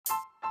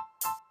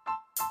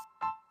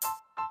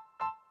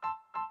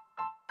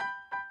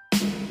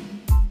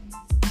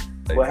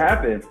What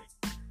happened?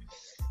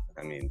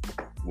 I mean,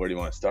 where do you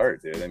want to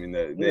start, dude? I mean,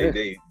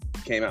 they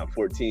came out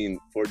 14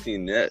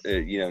 nil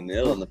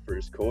in the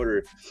first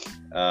quarter.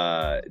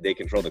 They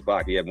controlled the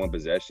clock. He had one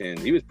possession.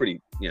 He was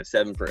pretty,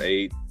 7 for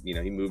 8.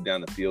 He moved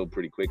down the field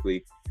pretty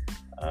quickly.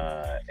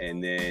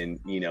 And then,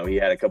 he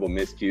had a couple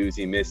miscues.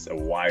 He missed a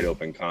wide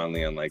open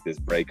Conley on like this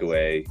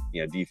breakaway.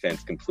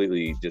 Defense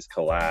completely just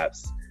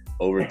collapsed,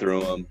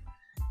 overthrew him.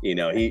 He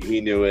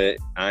knew it.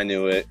 I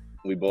knew it.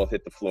 We both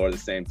hit the floor at the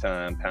same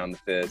time, pound the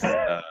fist.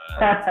 And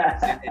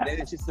then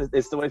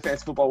it's the way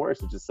fantasy football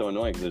works, which is so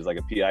annoying because there's like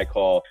a PI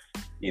call,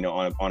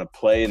 on a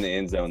play in the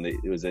end zone.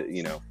 It was a,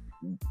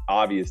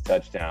 obvious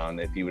touchdown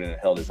if he would have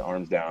held his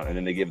arms down. And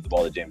then they give the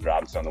ball to James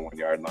Robinson on the 1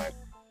 yard line.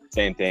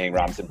 Same thing.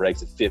 Robinson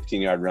breaks a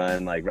 15-yard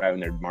run, like right when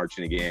they're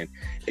marching again.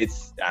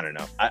 I don't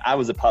know. I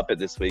was a puppet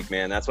this week,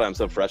 man. That's why I'm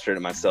so frustrated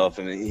at myself.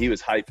 And he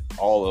was hyped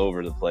all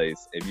over the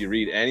place. If you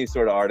read any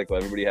sort of article,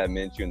 everybody had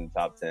Minshew in the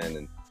top 10,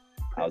 and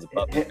I was a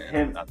puppet,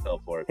 man. I fell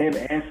for it. Him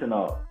and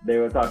Chenault. They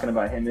were talking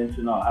about him and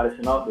Chenault. How does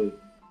Chenault do?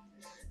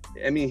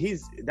 I mean,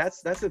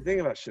 that's the thing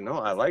about Chenault.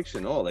 I like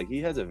Chenault. Like, he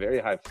has a very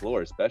high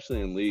floor,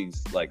 especially in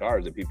leagues like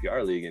ours, a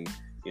PPR league. And,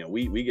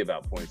 we give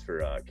out points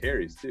for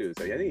carries, too.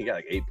 So I think he got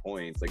like 8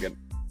 points. Like, it's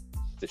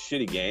a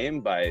shitty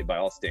game by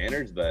all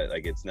standards, but,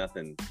 like, it's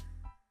nothing,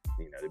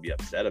 to be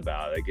upset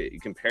about. Like,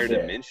 compared to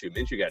Minshew.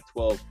 Minshew got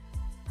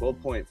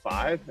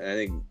 12.5, and I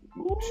think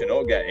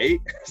Chenault got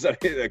 8. So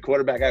the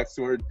quarterback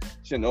outscored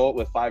Chenault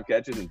with 5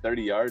 catches and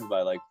 30 yards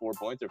by like 4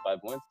 points or 5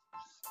 points.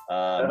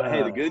 But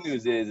hey, the good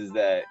news is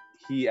that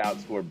he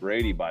outscored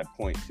Brady by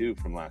 0.2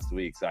 from last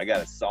week. So I got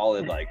a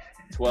solid like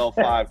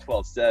 12-5,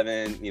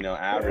 12-7,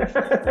 average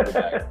for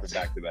quarterback for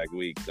back-to-back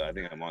weeks. So I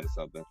think I'm on to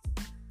something.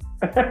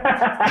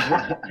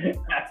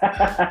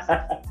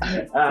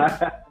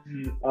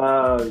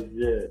 Oh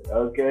shit.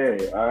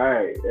 Okay. All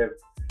right.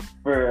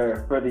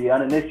 For the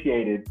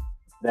uninitiated,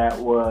 that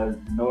was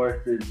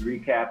Norris's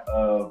recap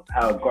of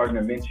how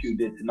Gardner Minshew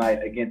did tonight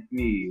against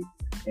me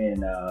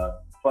in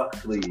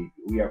F.U.C.K.S League.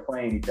 We are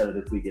playing each other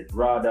this week. It's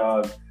Raw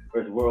Dog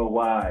versus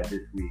Worldwide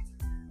this week.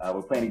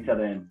 We're playing each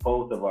other in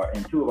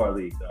two of our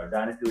leagues, our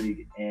Dynasty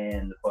League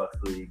and the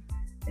F.U.C.K.S League.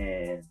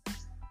 And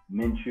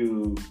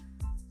Minshew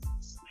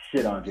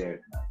shit on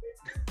Jared tonight.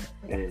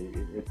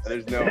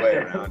 There's no way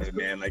around it,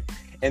 man. Like,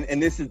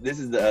 and this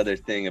is the other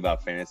thing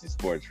about fantasy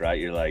sports, right?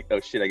 You're like, oh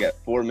shit, I got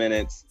 4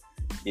 minutes.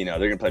 They're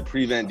gonna play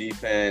prevent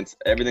defense.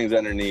 Everything's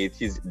underneath.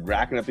 He's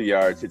racking up the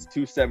yards. It's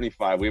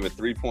 275. We have a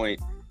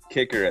 3-point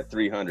kicker at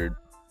 300.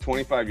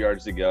 25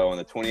 yards to go on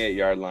the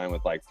 28-yard line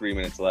with like 3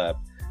 minutes left.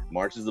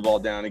 Marches the ball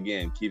down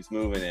again. Keeps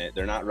moving it.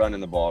 They're not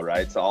running the ball,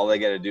 right? So all they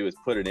got to do is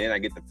put it in. I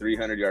get the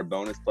 300-yard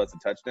bonus plus a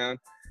touchdown.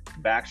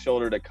 Back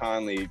shoulder to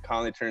Conley.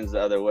 Conley turns the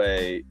other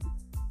way.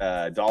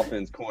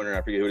 Dolphins corner,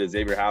 I forget who it is,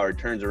 Xavier Howard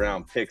turns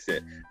around, picks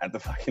it at the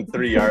fucking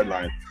 3-yard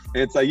line.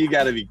 And it's like, you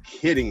got to be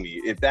kidding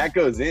me. If that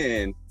goes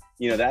in,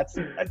 that's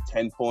a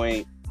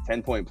 10-point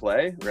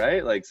play,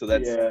 right? Like, so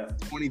that's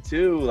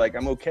 22. Like,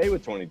 I'm okay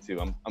with 22.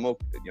 I'm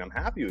okay, I'm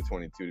happy with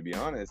 22, to be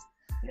honest.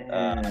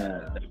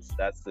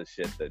 That's the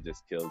shit that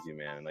just kills you,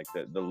 man. Like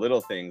the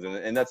little things,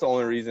 and that's the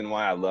only reason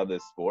why I love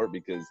this sport,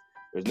 because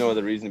there's no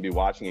other reason to be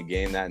watching a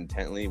game that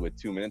intently with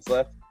 2 minutes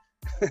left.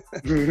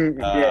 When you're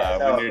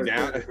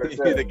down,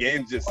 sure. The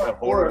game's just a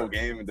horrible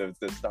game to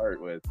start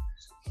with.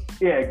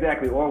 Yeah,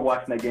 exactly. Or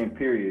watching that game,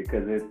 period,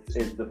 because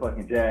it's the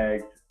fucking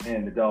Jags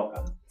and the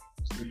Dolphins,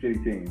 two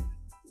shitty teams.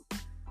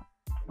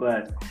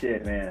 But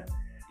shit, man,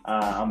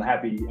 I'm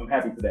happy for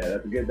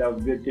that. That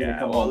was a good thing.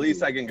 Yeah, well, at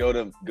least I can go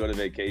to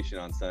vacation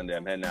on Sunday.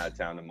 I'm heading out of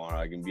town tomorrow.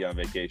 I can be on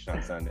vacation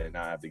on Sunday and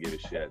not have to give a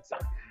shit. So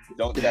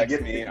don't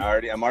text me.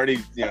 I'm already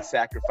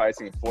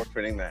sacrificing and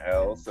forfeiting the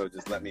L. So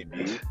just let me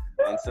be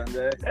on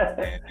Sunday,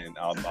 and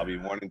I'll be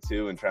 1 and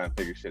 2 and try and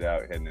figure shit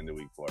out heading into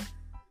week 4.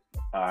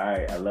 All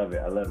right, I love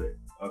it.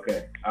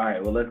 Okay, all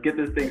right. Well, let's get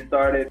this thing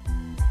started.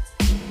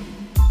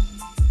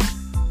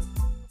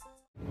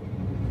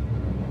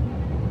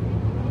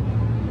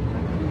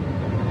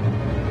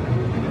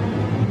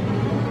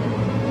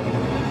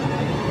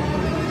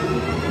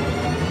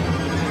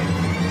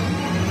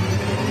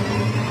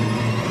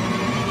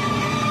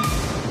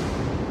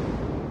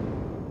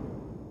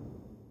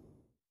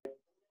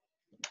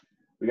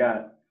 We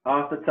got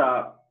off the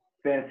top,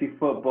 fantasy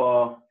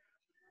football.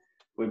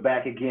 We're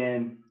back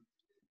again.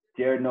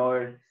 Jared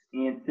Norris,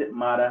 Ian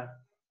Mata,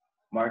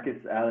 Marcus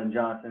Allen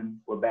Johnson.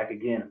 We're back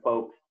again,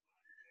 folks.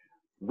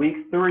 Week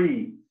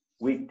 3,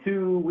 week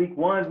 2, week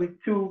 1,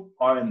 week 2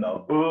 are in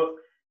the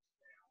books.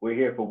 We're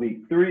here for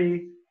week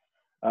 3.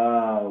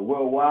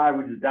 Worldwide,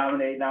 we're just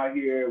dominating out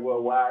here.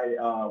 Worldwide,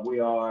 we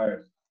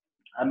are.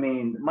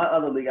 My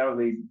other league,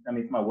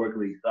 it's my work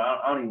league, so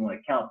I don't even want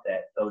to count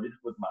that. So just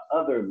with my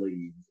other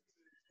leagues,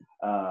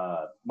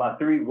 my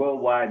 3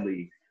 worldwide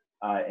leagues,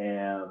 I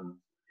am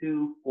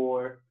 2,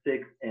 4,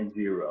 6, and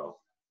 0.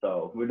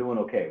 So we're doing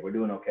okay.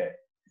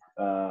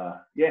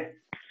 Yeah.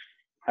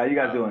 How you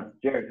guys doing?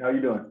 Jared, how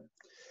you doing?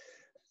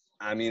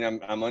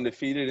 I'm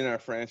undefeated in our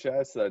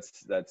franchise, so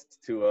that's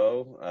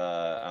 2-0.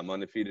 I'm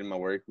undefeated in my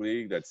work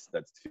league. That's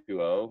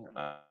 2-0.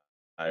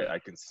 I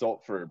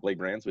consult for Blake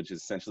Brands, which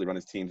is essentially run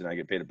his teams, and I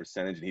get paid a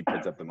percentage, and he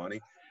puts up the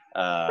money.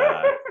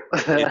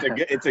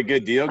 It's a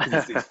good deal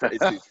because it's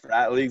these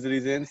frat leagues that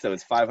he's in, so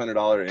it's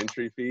 $500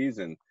 entry fees,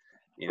 and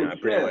I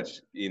pretty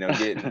much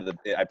get into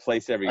I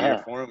place every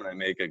year for him, and I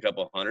make a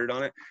couple hundred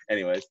on it.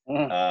 Anyways,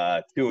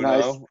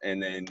 2-0,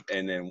 and then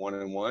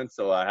 1-1.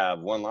 So I have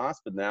one loss,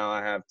 but now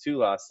I have 2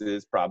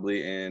 losses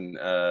probably in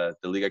the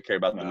league I care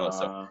about the most.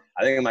 So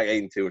I think I'm like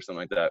 8-2 or something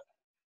like that.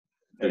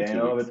 It ain't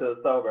over till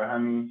it's over,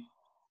 honey.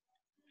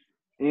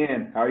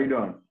 Ian, how are you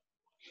doing?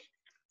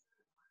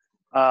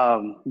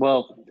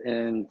 Well,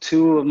 in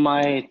 2 of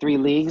my 3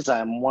 leagues,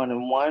 I'm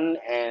 1-1,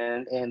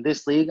 and in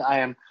this league, I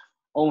am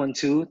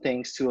 0-2,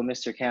 thanks to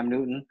Mr. Cam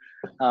Newton.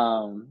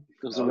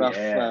 It was a rough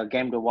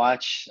game to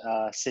watch,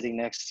 sitting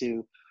next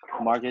to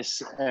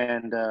Marcus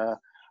and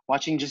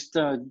watching just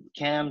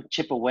Cam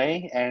chip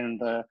away. And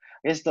I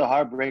guess the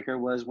heartbreaker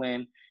was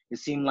when it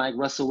seemed like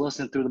Russell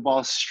Wilson threw the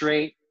ball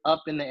straight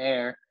up in the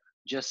air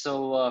just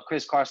so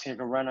Chris Carson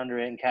could run under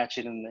it and catch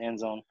it in the end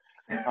zone.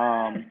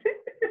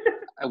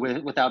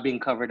 Without being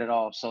covered at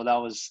all. So that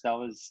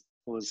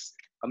was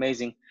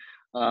amazing.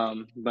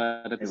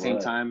 But at the same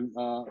time,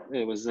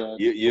 it was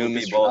you and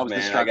me both,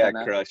 man. I got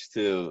crushed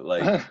too.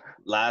 Like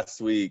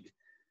last week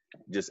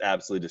just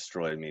absolutely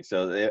destroyed me.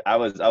 So I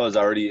was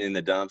already in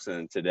the dumps,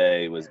 and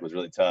today was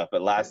really tough.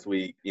 But last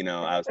week,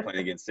 I was playing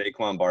against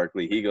Saquon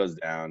Barkley. He goes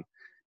down.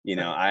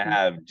 I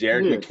have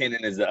Jerick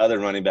McKinnon as the other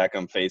running back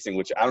I'm facing,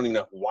 which I don't even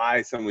know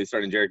why somebody's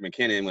starting Jerick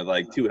McKinnon with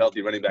like 2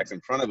 healthy running backs in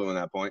front of him at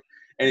that point.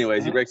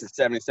 Anyways, he breaks a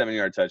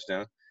 77-yard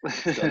touchdown.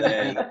 So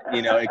then,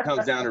 it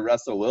comes down to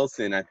Russell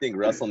Wilson. I think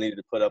Russell needed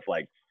to put up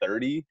like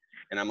 30,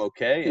 and I'm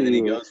okay. And then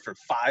he goes for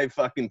 5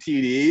 fucking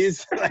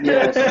TDs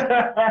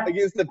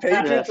against the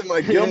Patriots. I'm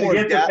like,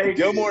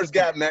 Gilmore's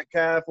got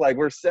Metcalf. Like,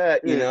 we're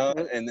set,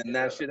 And then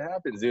that shit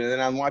happens, dude. And then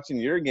I'm watching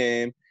your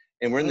game.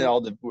 And we're in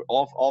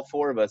all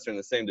 4 of us are in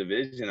the same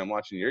division. I'm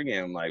watching your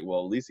game. I'm like,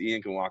 well, at least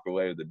Ian can walk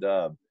away with the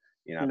dub.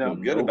 I feel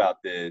good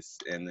about this.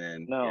 And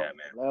then, yeah,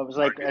 man. I was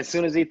like, as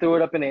soon as he threw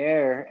it up in the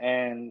air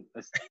and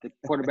the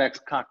quarterback's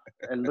cocked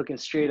and looking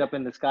straight up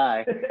in the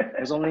sky,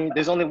 there's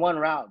only one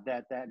route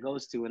that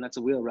goes to, and that's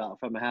a wheel route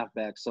from a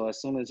halfback. So as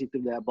soon as he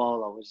threw that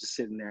ball, I was just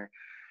sitting there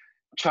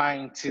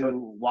trying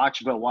to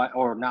watch,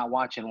 or not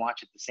watch and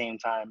watch at the same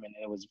time. And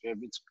it's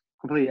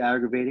completely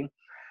aggravating.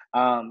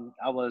 I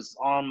was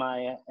on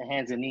my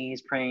hands and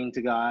knees praying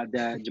to God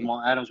that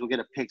Jamal Adams would get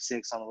a pick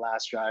 6 on the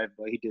last drive,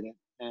 but he didn't.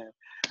 And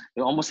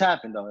it almost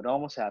happened, though. It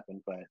almost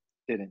happened, but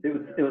didn't.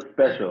 It was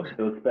special. It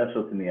was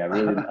special to me. I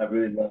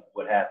really loved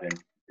what happened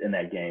in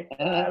that game.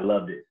 I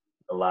loved it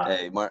a lot.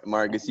 Hey,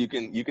 Marcus, you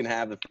can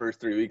have the first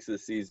 3 weeks of the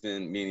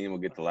season. Me and Ian will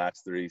get the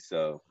last 3,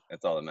 so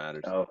that's all that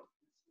matters.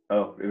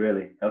 Oh,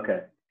 really?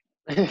 Okay.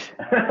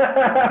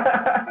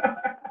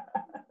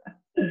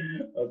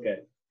 Okay.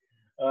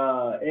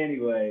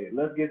 Anyway,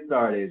 let's get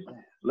started.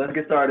 Let's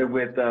get started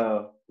with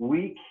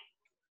week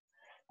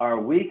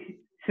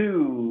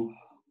 2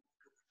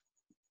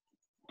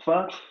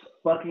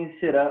 fucking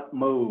shit up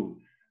moves.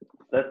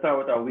 Let's start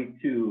with our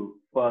week 2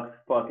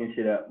 fucking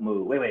shit up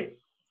move. Wait.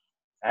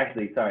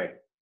 Actually, sorry.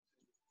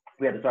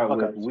 We have to start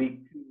with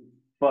week 2.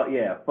 Fuck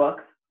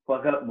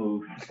up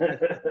moves.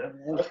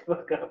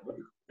 Fuck up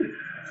moves.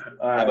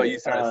 How about you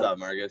start us off,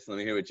 Marcus? Let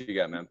me hear what you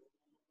got, man.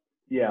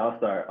 Yeah, I'll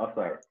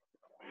start.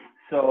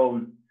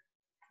 So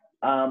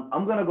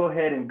I'm gonna go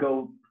ahead and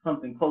go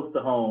something close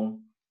to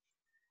home,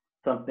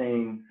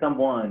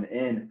 someone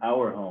in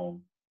our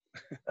home.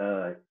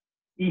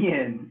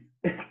 Ian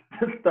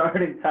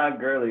starting Todd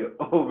Gurley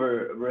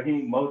over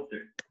Raheem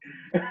Mostert.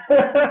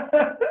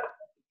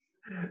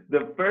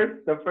 the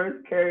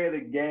first carry of the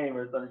game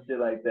or some shit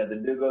like that. The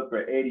dude goes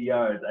for 80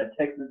 yards. I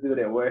texted the dude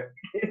at work.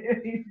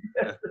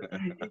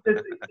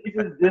 he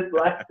just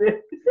disliked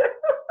it.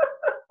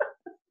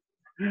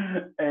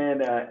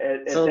 And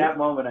at that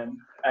moment,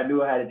 I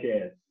knew I had a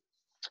chance.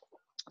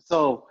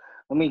 So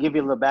let me give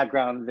you a little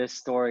background on this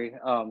story.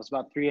 It's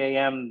about 3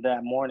 a.m.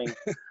 that morning,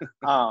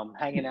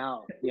 hanging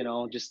out,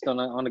 just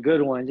on a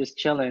good one, just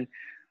chilling,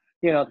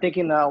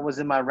 thinking that I was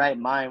in my right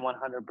mind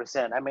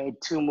 100%. I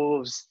made 2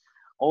 moves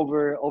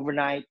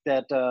overnight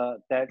that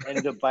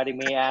ended up biting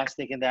me ass,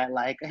 thinking that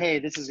like, hey,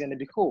 this is gonna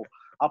be cool.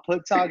 I'll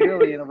put Todd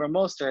Gurley in over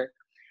Mostert,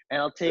 and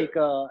I'll take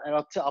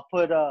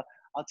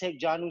I'll take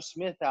Jonnu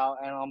Smith out,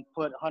 and I'll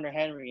put Hunter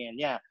Henry in.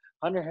 Yeah,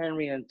 Hunter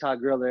Henry and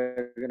Todd Gurley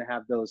are going to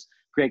have those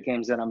great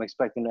games that I'm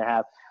expecting to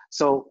have.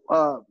 So,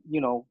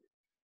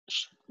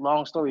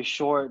 long story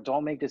short,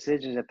 don't make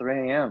decisions at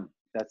 3 a.m.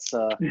 That's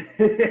what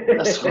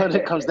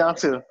it comes down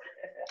to.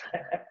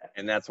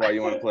 And that's why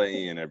you want to play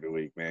Ian every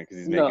week, man, because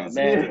he's making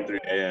decisions at 3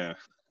 a.m.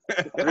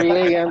 3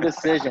 a.m.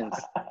 decisions.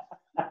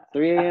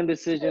 3 a.m.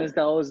 decisions.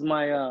 That was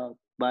my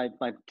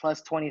my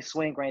plus 20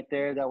 swing right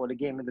there. That would have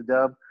gave me the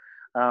dub.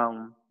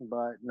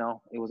 But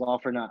no, it was all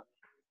for naught.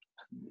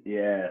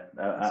 Yeah,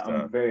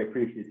 I'm very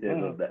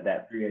appreciative of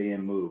that 3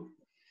 a.m. move,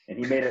 and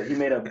he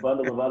made a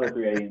bundle of other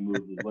 3 a.m. moves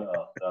as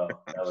well. So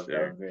that was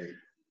very.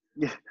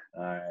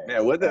 All right.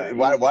 Man,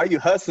 why are you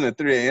hustling at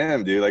 3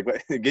 a.m., dude? Like,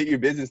 get your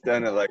business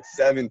done at like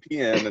 7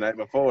 p.m. the night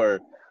before,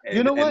 and,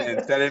 You know what?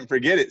 and set it and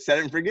forget it. Set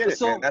it and forget it,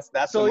 man.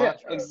 That's So the yeah,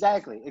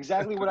 mantra.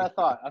 exactly what I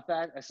thought.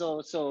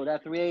 So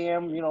that 3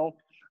 a.m.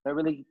 That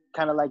really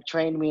kind of like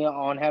trained me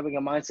on having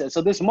a mindset.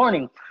 So this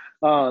morning,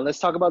 let's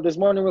talk about this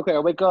morning real quick. I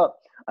wake up,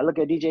 I look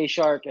at DJ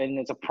Shark, and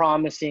it's a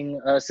promising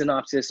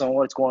synopsis on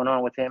what's going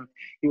on with him.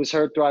 He was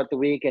hurt throughout the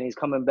week, and he's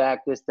coming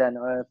back. This, that, and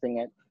other thing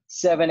at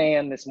 7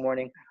 a.m. this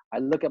morning. I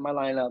look at my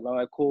lineup. I'm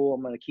like, cool.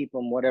 I'm gonna keep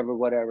him.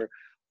 Whatever.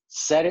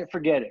 Set it,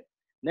 forget it.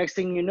 Next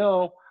thing you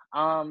know,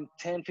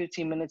 10,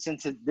 15 minutes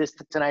into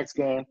tonight's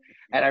game,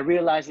 and I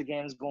realize the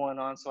game's going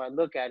on. So I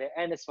look at it,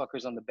 and this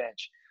fucker's on the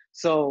bench.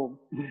 So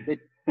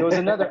there was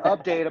another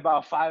update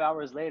about 5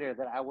 hours later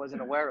that I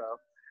wasn't aware of,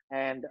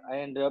 and I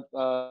ended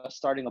up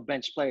starting a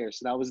bench player.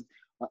 So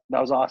that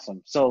was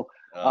awesome. So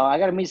I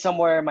got to meet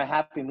somewhere in my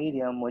happy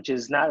medium, which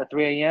is not at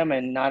 3 a.m.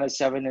 and not at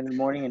 7 in the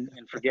morning and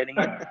forgetting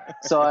it.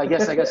 So I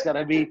guess I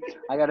gotta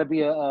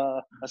be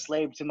a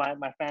slave to my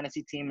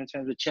fantasy team in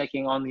terms of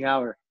checking on the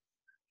hour.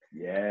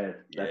 Yes,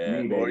 that's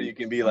me, Or baby. you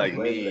can be like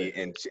me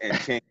and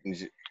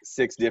change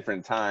 6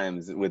 different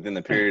times within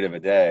the period of a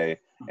day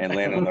and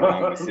land on the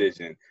wrong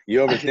decision.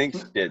 You overthink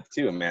shit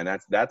too, man.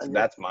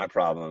 That's my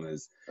problem.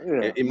 Is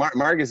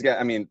Marcus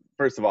got? I mean,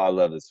 first of all, I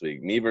love this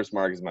week. Me versus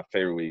Marcus is my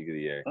favorite week of the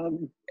year.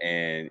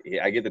 And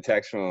I get the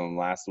text from him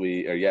last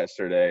week or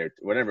yesterday or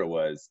whatever it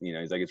was.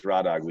 He's like, it's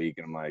Raw Dog Week,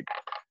 and I'm like,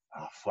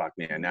 oh fuck,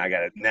 man! Now I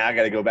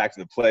gotta go back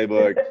to the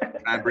playbook.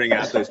 Try and bring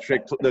out those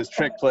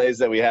trick plays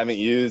that we haven't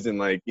used in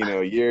like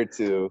a year or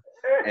two.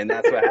 And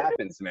that's what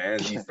happens, man.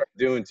 Is you start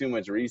doing too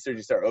much research,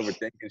 you start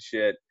overthinking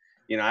shit.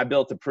 I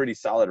built a pretty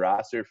solid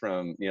roster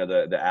from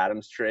the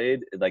Adams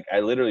trade. Like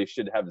I literally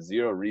should have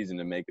zero reason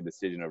to make a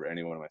decision over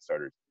any one of my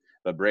starters.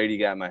 But Brady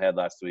got in my head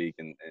last week,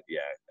 and yeah,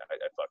 I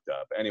fucked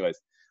up. Anyways,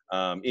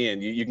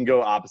 Ian, you can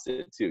go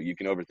opposite too. You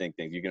can overthink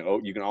things. You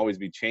can always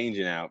be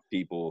changing out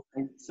people.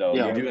 So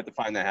you do have to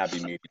find that happy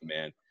medium,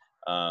 man.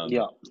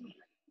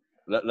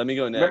 Let me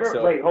go next.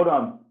 Remember, wait, hold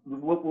on.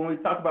 When we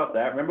talk about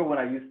that, remember when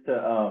I used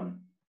to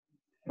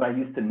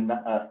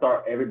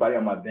start everybody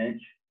on my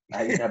bench?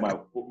 I used to have my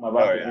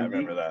roster empty. I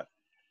remember that.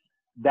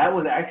 That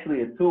was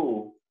actually a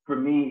tool for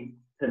me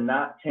to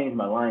not change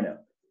my lineup.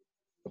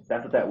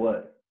 That's what that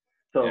was.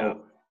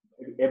 So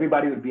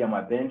everybody would be on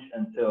my bench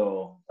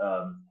until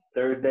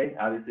Thursday,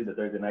 obviously the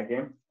Thursday night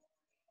game.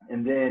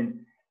 And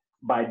then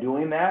by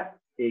doing that,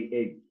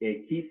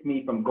 it keeps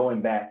me from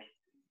going back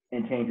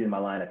and changing my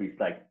lineup each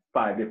like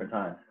 5 different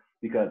times.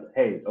 Because,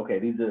 hey,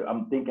 okay,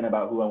 I'm thinking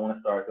about who I want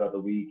to start throughout the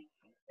week,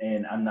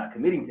 and I'm not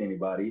committing to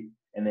anybody.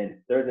 And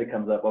then Thursday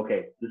comes up,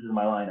 okay, this is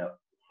my lineup.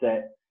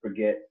 Set,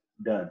 forget,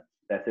 done.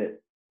 That's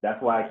it.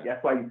 That's why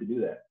I used to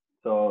do that.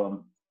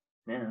 So,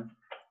 a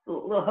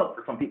little help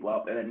for some people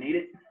out there that need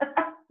it.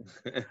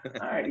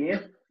 All right,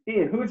 Ian.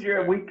 Ian, who's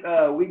your week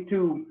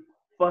 2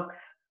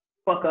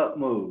 fuck-up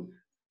moves?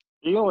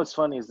 You know what's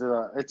funny is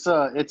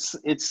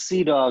it's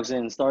Sea Dogs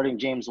and starting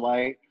James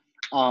White.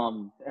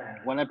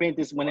 When I made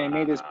this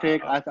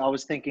pick, I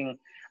was thinking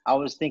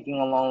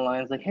along the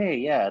lines like, hey,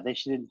 yeah, they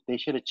should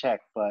have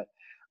checked, but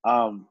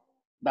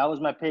that was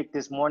my pick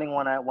this morning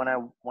when I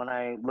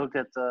looked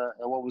at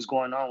what was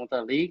going on with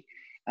our league,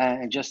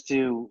 and just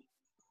to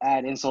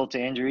add insult to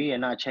injury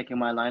and not checking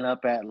my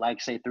lineup at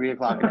like say 3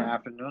 o'clock in the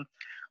afternoon.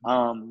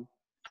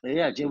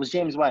 It was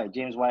James White.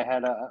 James White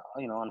had a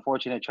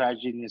unfortunate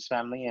tragedy in his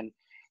family, and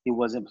he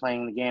wasn't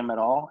playing the game at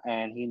all,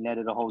 and he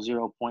netted a whole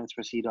 0 points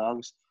for Sea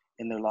Dogs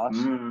in their loss.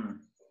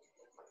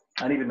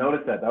 I didn't even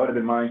notice that. That would have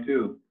been mine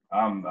too.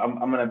 I'm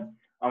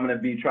gonna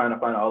be trying to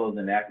find all those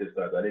inactive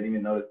stars. I didn't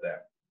even notice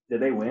that.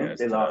 Did they win?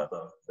 They lost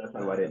though. That's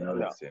not why I didn't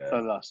notice.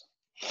 They lost.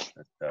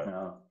 That's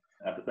tough.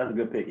 That's a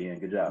good pick, Ian.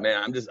 Good job.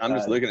 Man, I'm just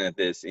looking at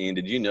this, Ian.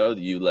 Did you know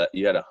that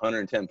you had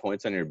 110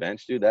 points on your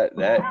bench, dude? That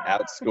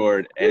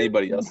outscored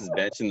anybody else's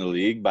bench in the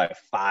league by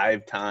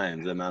 5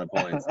 times the amount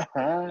of points. That's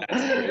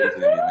crazy,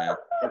 man.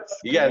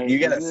 You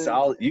got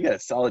a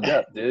solid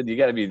depth, dude. You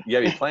gotta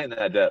be playing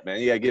that depth, man.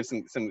 You gotta give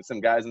some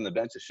guys on the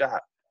bench a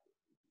shot.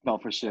 No,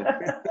 for sure.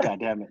 God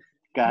damn it.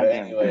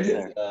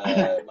 Anyways,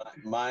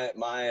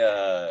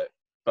 my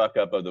fuck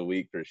up of the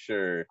week for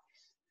sure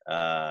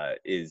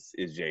is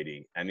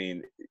JD. I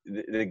mean,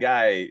 the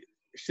guy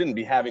shouldn't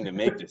be having to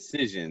make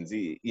decisions.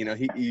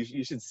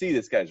 You should see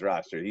this guy's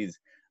roster. He's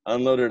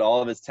unloaded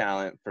all of his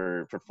talent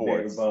for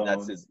force.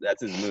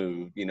 That's his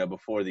move,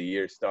 before the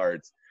year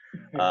starts.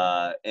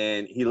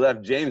 And he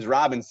left James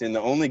Robinson,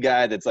 the only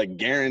guy that's like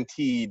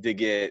guaranteed to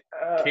get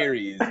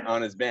carries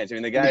on his bench. I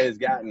mean, the guy has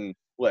gotten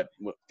what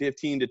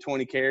 15 to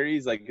 20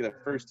 carries like in the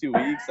first 2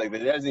 weeks. Like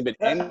there hasn't been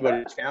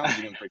anybody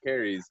challenging him for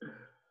carries.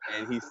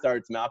 And he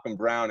starts Malcolm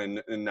Brown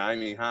and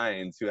Naomi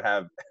Hines, who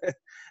have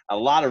a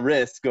lot of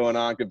risk going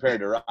on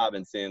compared to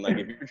Robinson. Like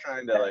if you're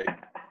trying to like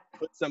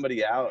put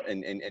somebody out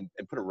and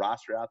put a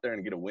roster out there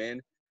and get a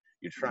win,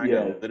 You're trying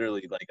to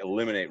literally like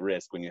eliminate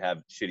risk when you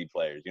have shitty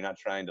players. You're not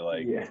trying to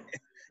like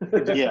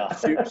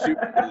just shoot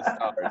for the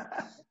stars.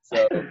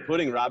 So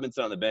putting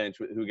Robinson on the bench,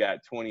 who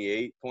got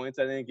 28 points,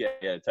 I think,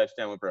 a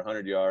touchdown, went for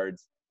 100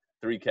 yards,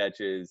 3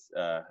 catches.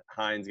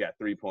 Hines got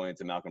 3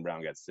 points, and Malcolm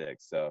Brown got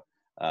 6. So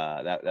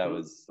that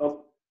was.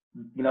 Oh,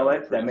 you know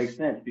what? That makes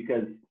sense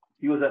because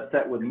he was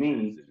upset with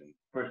me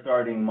for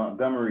starting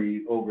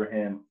Montgomery over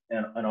him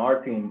and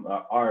our team,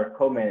 our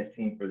co-managed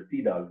team for the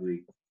Sea Dogs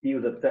League. He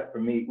was upset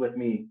with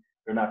me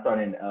for not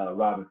starting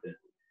Robinson.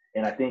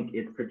 And I think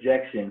it's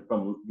projection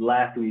from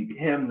last week,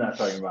 him not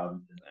starting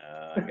Robinson.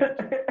 I got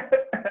you.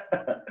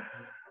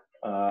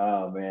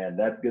 Oh, man.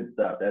 That's good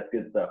stuff. That's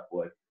good stuff,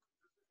 boys.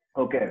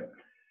 Okay.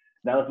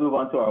 Now let's move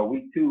on to our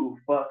week 2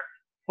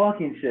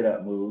 fucking shit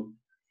up move.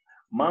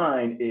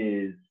 Mine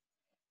is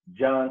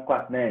John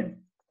Quackman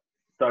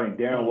starting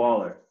Darren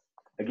Waller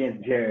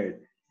against Jared.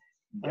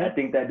 I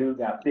think that dude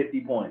got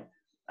 50 points.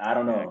 I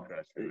don't know.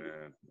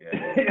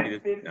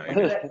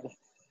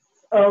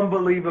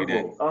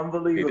 Unbelievable.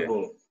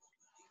 Unbelievable.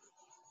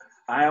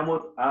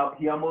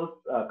 He almost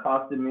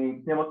cost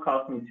me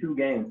 2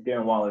 games,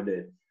 Darren Waller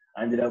did.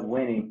 I ended up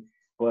winning,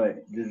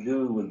 but this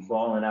dude was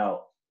balling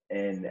out.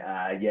 And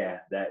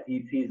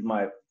he's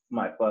my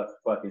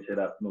fucking shit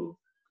up move.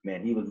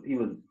 Man, he was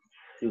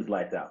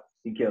lights out.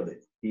 He killed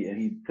it.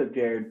 He took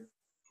Jared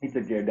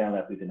down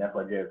last week, and that's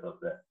why Jared's so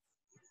upset.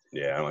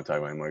 Yeah, I don't want to talk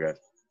about him more, guys.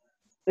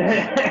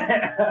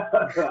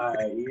 All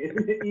right,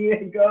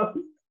 Ian, go.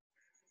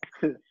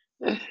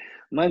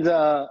 Mine's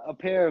a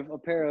pair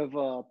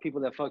of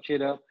people that fuck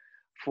shit up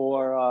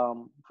for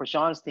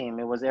Sean's team.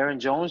 It was Aaron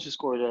Jones, who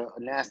scored a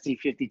nasty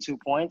 52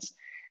 points,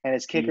 and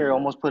his kicker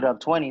almost put up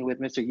 20 with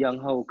Mr. Young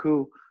Ho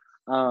Koo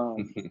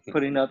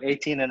putting up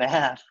 18 and a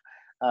half.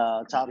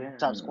 Top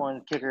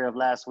scoring kicker of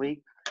last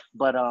week,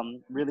 but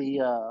really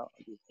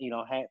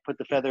put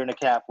the feather in the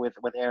cap with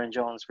Aaron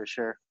Jones for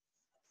sure,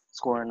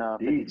 scoring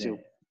 52.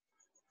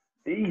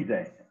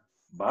 Easy,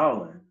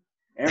 balling.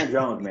 Aaron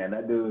Jones, man,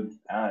 that dude,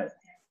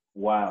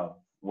 wow.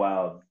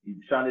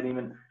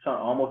 Sean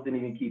almost didn't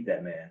even keep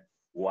that, man.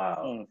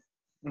 Wow.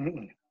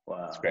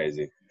 Wow. It's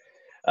crazy.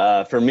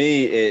 For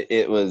me,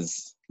 it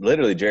was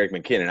literally Jerick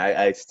McKinnon.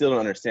 I still don't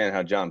understand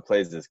how John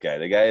plays this guy.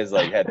 The guy is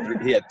like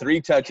he had 3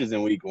 touches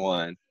in week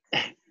 1,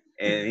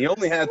 and he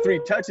only had 3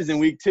 touches in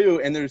week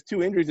 2, and there's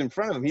 2 injuries in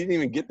front of him. He didn't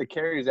even get the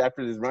carries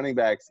after his running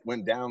backs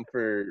went down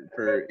for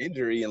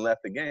injury and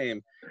left the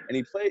game. And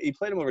he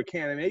played him over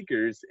Cam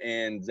Akers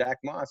and Zach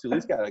Moss, who at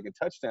least got like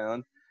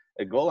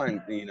a goal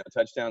line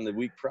touchdown the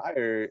week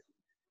prior.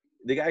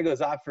 The guy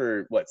goes off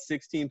for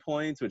 16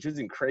 points, which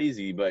isn't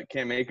crazy, but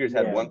Cam Akers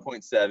had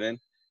 1.7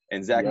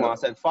 and Zach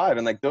Moss had 5.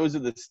 And like, those are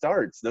the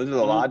starts. Those are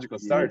the logical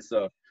starts.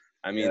 So,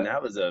 I mean,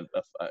 that was a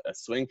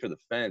swing for the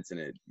fence, and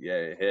it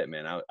hit,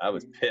 man. I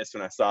was pissed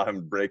when I saw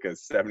him break a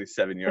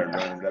 77-yard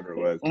run, whatever it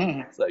was.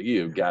 It's like,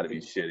 you've got to be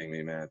shitting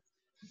me, man.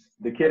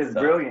 The kid is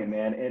brilliant,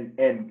 man.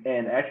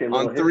 And actually,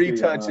 on 3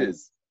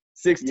 touches,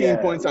 16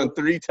 points on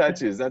 3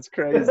 touches. That's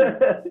crazy.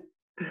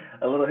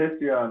 A little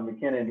history on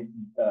McKinnon.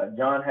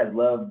 John has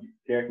loved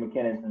Jerick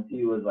McKinnon since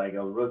he was like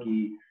a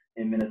rookie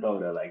in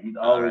Minnesota. Like, he's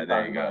always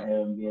talking about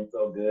him being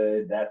so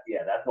good. That's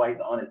why he's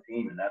on his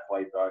team, and that's why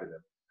he started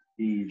him.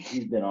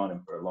 He's been on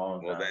him for a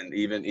long time. Well, then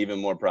even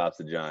more props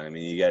to John. I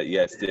mean, you got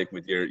to stick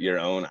with your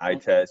own eye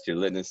test, your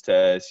litmus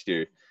test.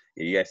 You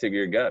got to stick with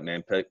your gut,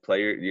 man.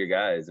 Play your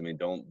guys. I mean,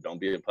 don't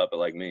be a puppet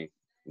like me.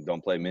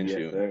 Don't play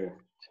Minshew.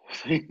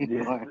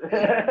 Yes,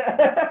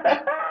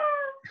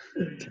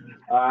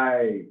 all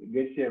right,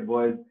 good shit,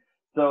 boys.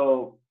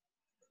 So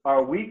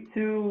our week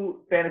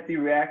 2 fantasy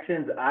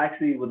reactions, I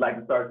actually would like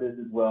to start this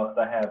as well,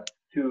 because I have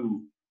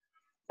 2,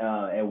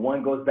 and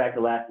one goes back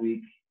to last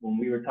week when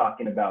we were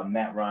talking about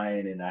Matt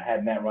Ryan, and I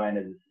had Matt Ryan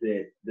as a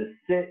sit. The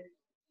sit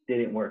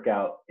didn't work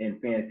out in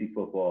fantasy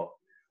football,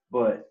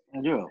 but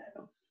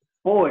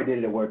boy,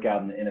 did it work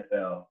out in the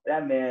NFL.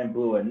 That man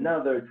blew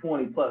another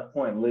 20-plus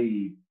point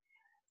lead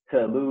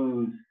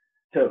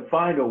to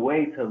find a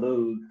way to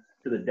lose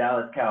to the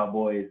Dallas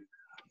Cowboys.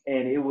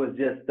 And it was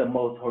just the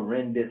most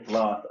horrendous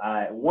loss.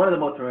 One of the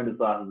most horrendous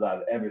losses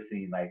I've ever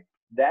seen. Like,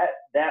 that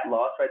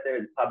loss right there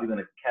is probably going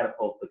to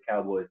catapult the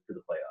Cowboys to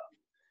the playoffs.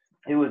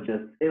 It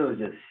was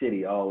just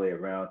shitty all the way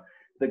around.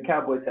 The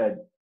Cowboys had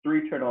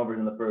 3 turnovers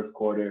in the first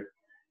quarter,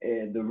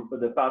 and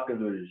the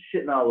Falcons were just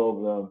shitting all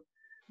over them.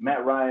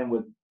 Matt Ryan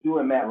was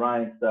doing Matt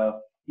Ryan stuff.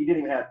 He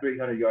didn't even have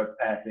 300 yards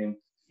passing.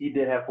 He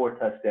did have 4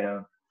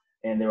 touchdowns,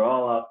 and they were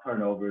all off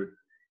turnovers.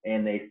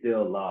 And they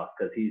still lost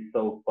because he's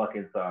so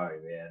fucking sorry,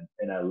 man.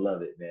 And I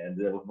love it, man.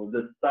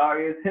 The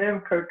sorry is him,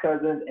 Kirk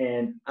Cousins,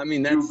 and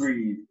Drew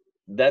Brees.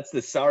 That's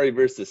the sorry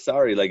versus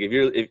sorry. Like, if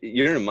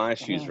you're in my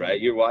shoes, right?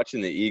 You're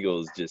watching the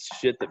Eagles just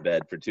shit the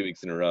bed for 2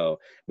 weeks in a row,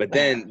 but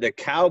then the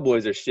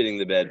Cowboys are shitting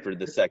the bed for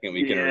the 2nd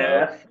week in a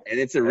row, and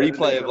it's a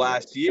replay of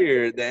last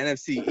year. The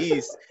NFC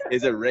East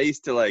is a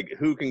race to like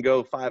who can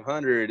go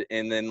 500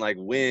 and then like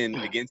win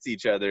against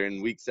each other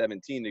in week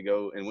 17 to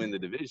go and win the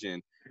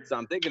division. So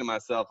I'm thinking to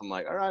myself, I'm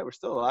like, all right, we're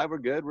still alive, we're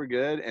good,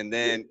 and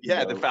then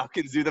the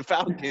Falcons do the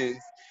Falcons.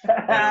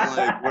 And I'm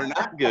like, we're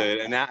not good.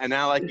 And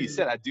now, like you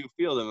said, I do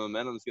feel the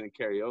momentum is going to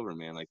carry over,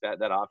 man. Like that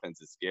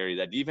offense is scary.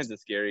 That defense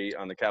is scary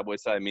on the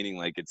Cowboys side, meaning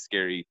like it's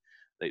scary.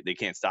 They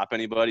can't stop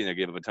anybody and they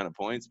give up a ton of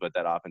points, but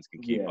that offense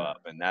can keep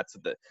up. And that's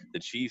the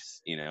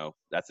Chiefs,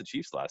 that's the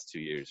Chiefs last 2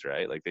 years,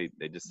 right? Like they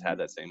just had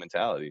that same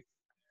mentality.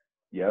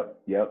 Yep.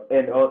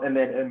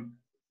 And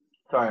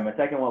sorry, my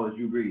second one was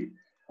Drew Brees.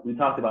 We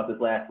talked about this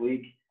last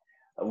week.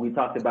 We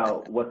talked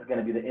about what's going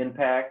to be the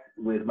impact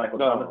with Michael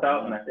Thomas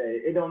out, and I said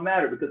it don't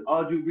matter because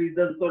all Drew Brees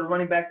does is throw to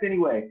running backs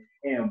anyway.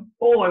 And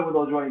boy, were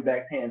those running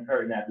backs' hands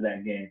hurting after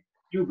that game.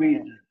 Drew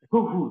Brees,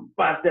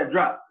 5-step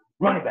drop,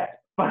 running back,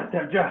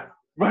 5-step drop,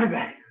 running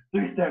back,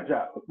 3-step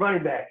drop,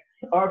 running back,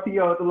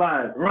 RPO at the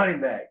line, running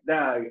back.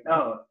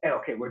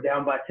 Okay, we're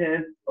down by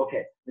 10.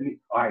 Okay,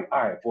 all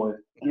right, boys,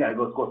 you got to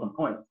go score some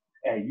points.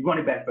 Hey, you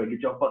running back better get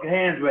your fucking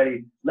hands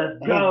ready. Let's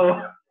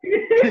go.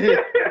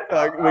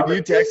 When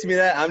you text me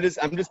that, I'm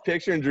just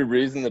picturing Drew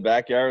Brees in the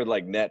backyard with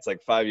like nets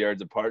like 5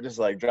 yards apart, just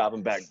like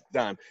dropping back,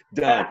 done,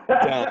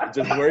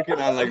 just working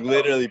on like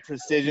literally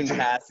precision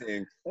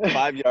passing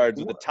 5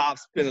 yards with the top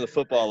spin of the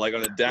football like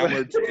on a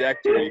downward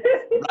trajectory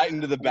right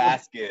into the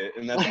basket,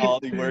 and that's all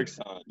he works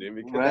on, dude.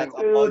 Because that's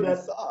all he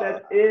saw.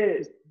 That's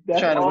it.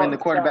 Trying to win the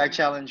quarterback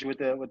challenge with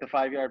the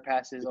 5-yard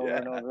passes over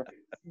and over.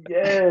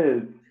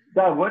 Yes.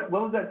 Dog, what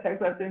was that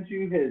text I sent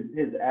you?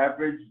 His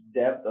average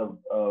depth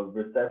of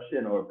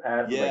reception or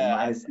pass? Yeah,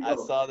 I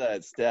saw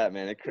that stat,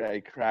 man. It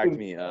cracked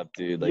me up,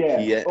 dude. Like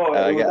I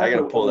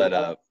gotta pull that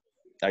up.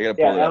 I gotta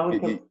pull it up.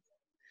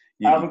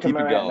 Alvin Keep it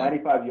Kamara going. had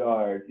 95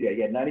 yards. Yeah,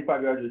 he had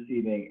 95 yards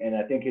receiving, and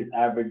I think his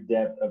average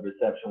depth of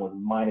reception was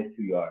 -2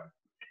 yards.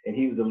 And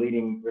he was the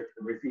leading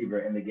receiver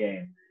in the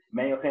game.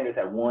 Emmanuel Sanders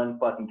had one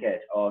fucking catch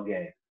all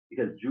game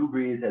because Drew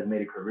Brees has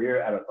made a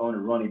career out of throwing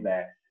to running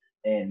back,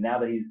 and now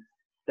that he's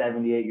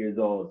 78 years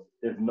old,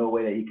 there's no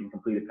way that he can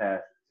complete a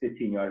pass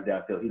 15 yards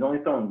downfield. He's only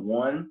thrown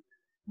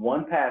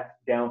one pass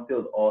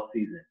downfield all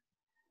season.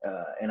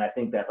 And I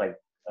think that's like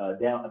a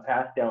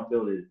pass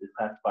downfield is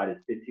classified as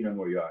 15 or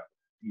more yards.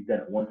 He's done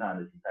it one time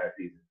this entire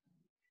season.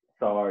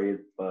 Sorry.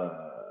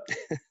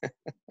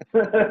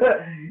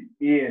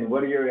 Ian,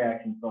 what are your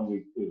reactions from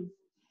week 2?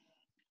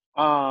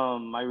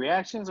 My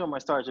reactions or my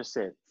starts or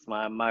sits?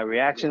 My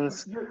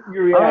reactions.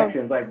 Your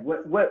reactions, like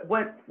what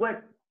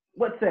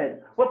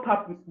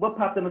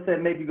popped them and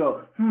said made you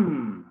go,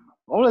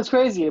 Oh, that's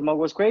crazy.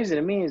 What's crazy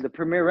to me is the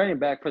premier running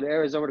back for the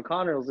Arizona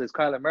Cardinals is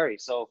Kyler Murray.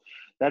 So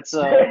that's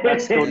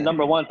the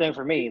number one thing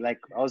for me. Like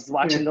I was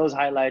watching those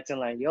highlights and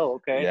like, yo,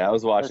 okay. Yeah, I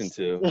was watching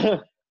too.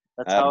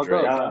 That's how it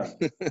goes.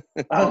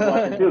 I was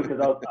watching too because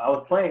I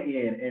was playing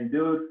Ian, and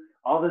dude,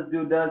 all this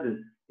dude does is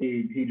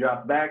he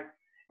drops back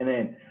and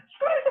then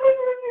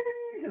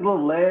his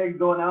little legs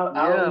going out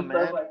and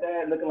stuff like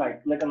that,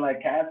 looking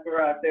like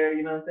Casper out there.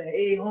 You know what I'm saying?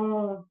 Hey,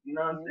 home. You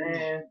know what I'm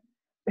saying?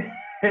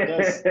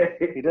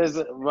 He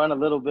does run a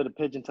little bit of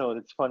pigeon toed.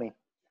 It's funny.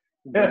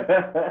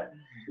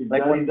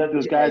 Like one of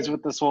those guys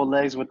with the swole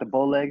legs, with the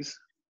bow legs.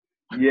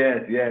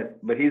 Yes.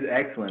 But he's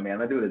excellent, man.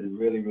 That dude is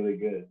really, really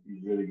good.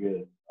 He's really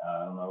good.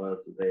 I don't know what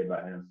else to say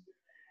about him.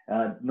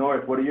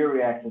 Norris, what are your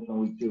reactions from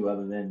week 2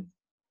 other than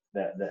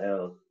the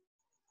L's?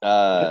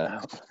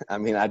 I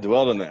mean, I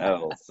dwelled on the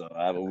L's, so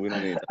we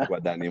don't need to talk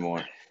about that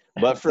anymore.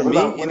 But for me,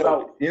 you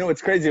know,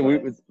 it's crazy. We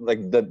was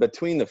like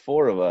between the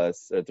 4 of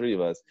us or 3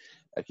 of us.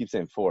 I keep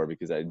saying 4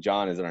 because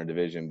John is in our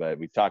division, but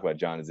we talk about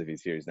John as if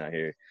he's here. He's not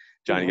here.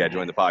 John, you got to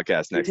join the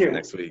podcast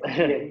next week.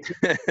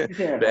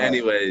 But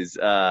anyways,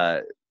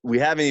 we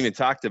haven't even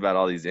talked about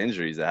all these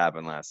injuries that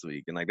happened last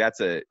week, and like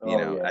that's I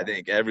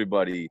think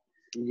everybody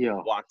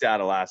walked out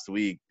of last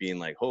week being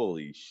like,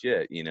 holy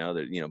shit,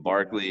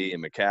 Barkley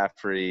and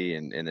McCaffrey,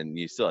 and then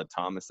you still had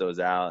Thomas that was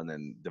out, and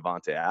then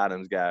Devontae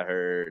Adams got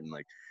hurt, and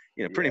like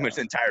pretty much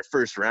the entire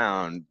first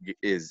round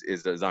is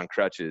on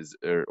crutches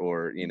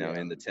or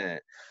in the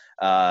tent.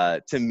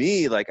 To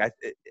me, like I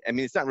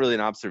mean, it's not really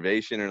an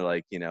observation or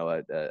like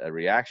a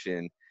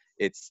reaction.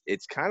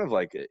 It's kind of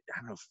like I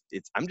don't know.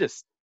 I'm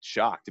just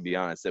shocked, to be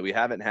honest, that we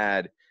haven't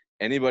had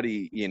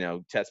anybody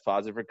test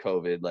positive for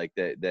COVID like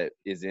that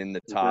is in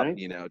the top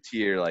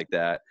tier like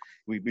that.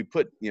 We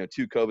put 2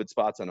 COVID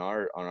spots on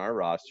our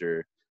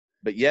roster,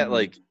 but yet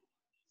like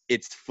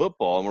it's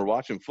football and we're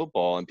watching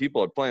football and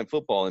people are playing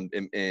football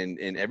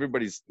and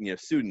everybody's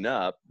suiting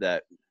up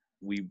that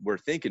we were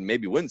thinking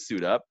maybe wouldn't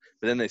suit up,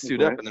 but then they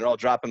suit up and they're all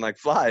dropping like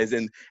flies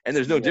and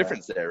there's no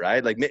difference there,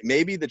 right? Like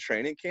maybe the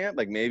training camp,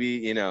 like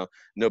maybe no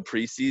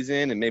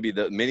preseason and maybe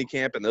the mini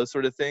camp and those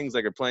sort of things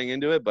like are playing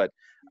into it, but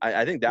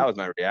I think that was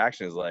my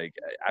reaction is like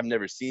I've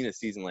never seen a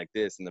season like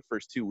this in the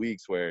first 2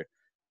 weeks where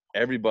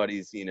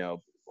everybody's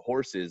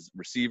horses,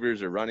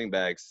 receivers or running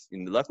backs,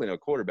 and luckily no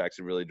quarterbacks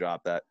have really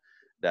dropped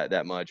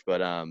that much, but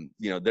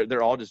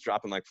they're all just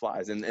dropping like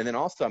flies, and then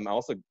also I'm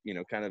also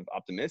kind of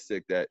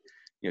optimistic that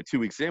 2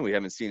 weeks in we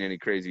haven't seen any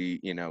crazy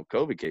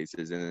COVID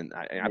cases, and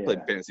I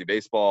played fantasy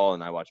baseball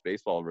and I watched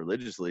baseball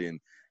religiously, and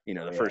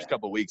the first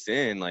couple of weeks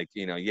in, like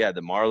the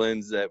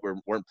Marlins that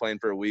weren't playing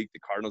for a week, the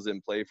Cardinals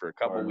didn't play for a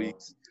couple of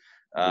weeks,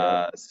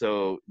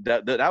 So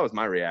that was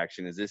my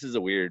reaction. Is this is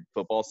a weird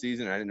football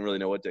season. I didn't really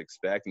know what to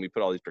expect, and we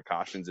put all these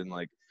precautions in,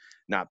 like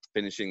not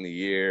finishing the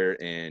year,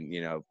 and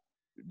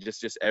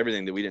just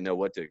everything that we didn't know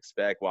what to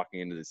expect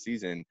walking into the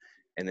season.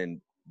 And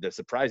then the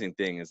surprising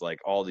thing is like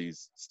all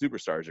these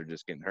superstars are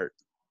just getting hurt.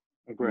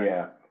 Right.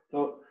 Yeah.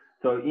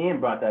 So Ian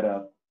brought that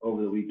up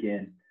over the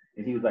weekend,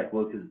 and he was like,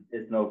 "Well, because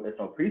it's no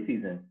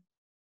preseason,"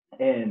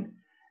 and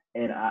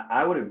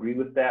I would agree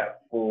with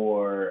that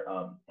for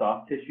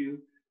soft tissue,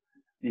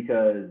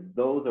 because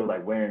those are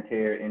like wear and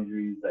tear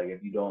injuries. Like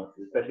if you don't,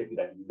 especially if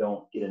you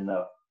don't get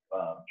enough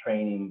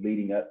training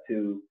leading up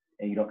to,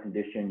 and you don't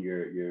condition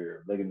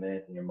your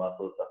ligaments and your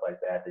muscles, stuff like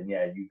that, then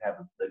yeah, you have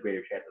a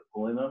greater chance of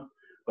pulling them.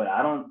 But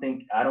I don't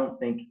think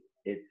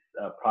it's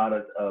a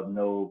product of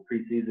no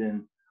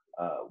preseason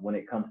when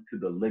it comes to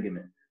the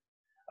ligaments,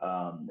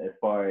 as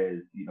far as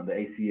the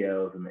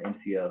ACLs and the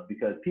MCLs,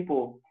 because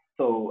people.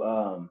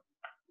 So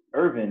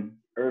Irvin,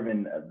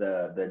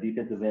 the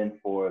defensive end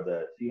for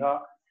the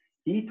Seahawks,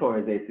 he tore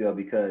his ACL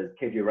because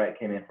KJ Wright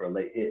came in for a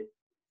late hit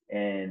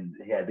and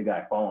he had the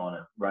guy fall on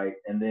him, right?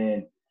 And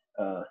then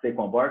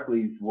Saquon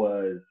Barkley's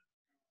was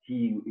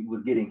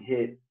getting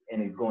hit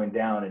and he's going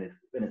down and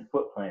his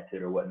foot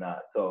planted or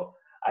whatnot. So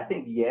I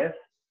think yes,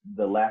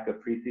 the lack of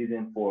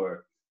preseason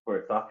for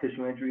soft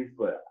tissue injuries,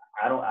 but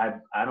I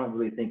don't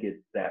really think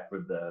it's that for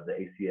the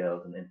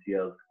ACLs and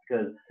MCLs,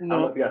 because I don't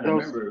know if you guys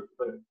remember,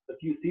 but a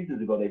few seasons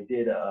ago they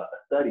did a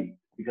study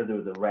because there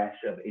was a rash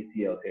of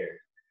ACL tears.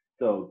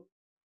 So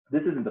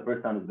this isn't the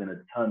first time there's been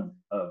a ton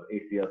of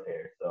ACL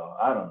tears. So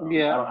I don't know.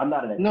 Yeah. I'm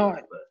not an expert. No,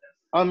 but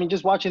I mean,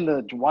 just watching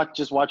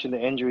the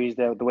injuries,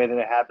 the way that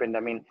it happened. I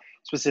mean,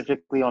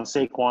 specifically on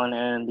Saquon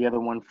and the other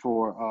one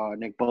for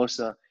Nick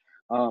Bosa.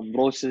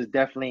 Bosa's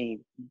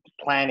definitely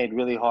planted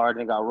really hard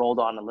and got rolled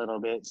on a little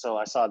bit. So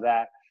I saw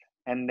that.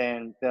 And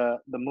then the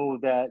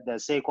move that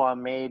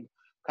Saquon made,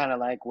 kind of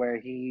like where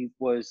he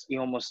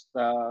almost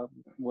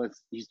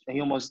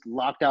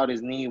locked out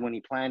his knee when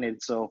he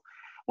planted. So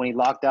when he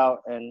locked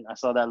out, and I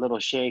saw that little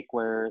shake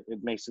where it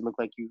makes it look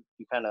like you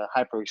kind of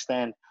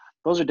hyperextend.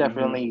 Those are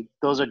definitely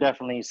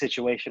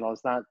situational.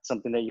 It's not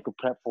something that you could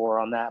prep for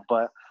on that.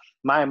 But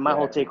my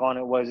whole take on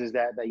it was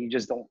that you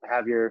just don't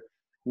have you're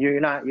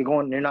not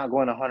going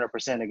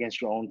 100%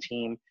 against your own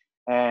team,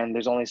 and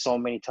there's only so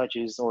many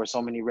touches or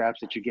so many reps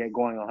that you get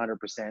going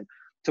 100%,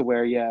 to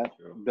where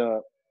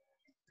the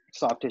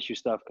soft tissue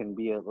stuff can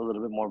be a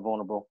little bit more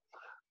vulnerable.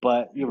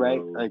 But you're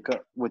right, like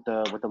with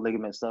the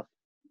ligament stuff.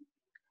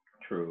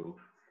 True.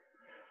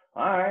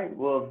 All right.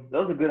 Well,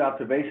 those are good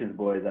observations,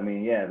 boys. I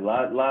mean, yeah, a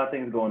lot of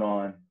things going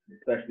on,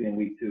 especially in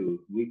week 2.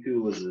 Week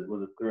 2 was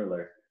a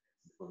thriller.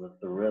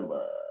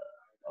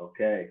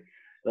 Okay.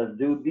 Let's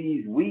do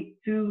these week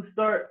 2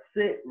 start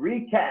sit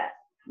recaps.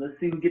 Let's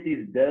see who get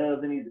these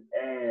dubs and these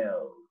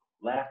L's.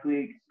 Last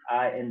week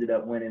I ended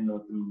up winning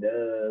with some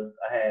dubs.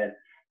 I had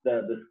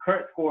the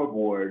current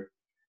scoreboard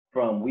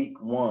from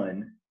week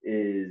 1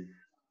 is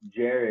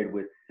Jared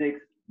with 6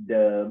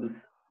 dubs,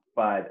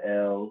 5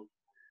 L's.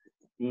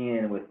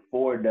 Ian with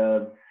 4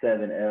 dubs,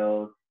 7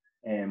 L's,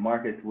 and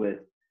Marcus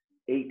with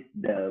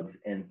 8 dubs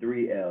and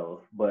 3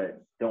 L's.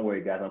 But don't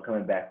worry, guys, I'm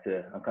coming back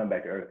to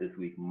earth this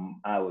week.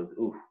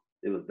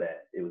 It was bad.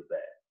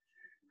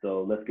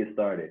 So let's get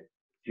started.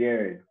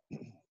 Jared,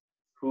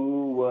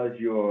 who was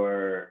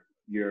your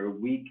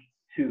week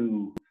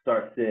 2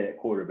 start sit at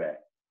quarterback?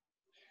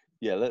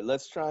 Yeah,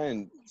 let's try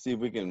and see if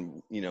we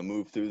can,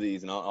 move through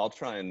these, and I'll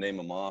try and name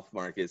them off,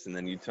 Marcus, and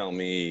then you tell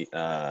me,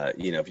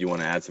 if you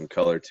want to add some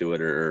color to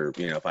it, or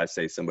if I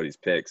say somebody's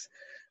picks,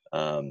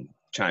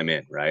 chime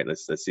in, right?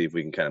 Let's see if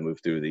we can kind of move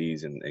through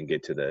these and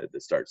get to the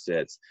start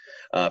sits.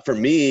 For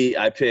me,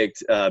 I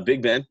picked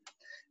Big Ben,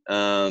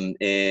 and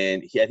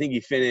I think he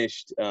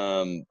finished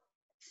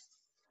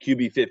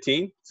QB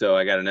 15, so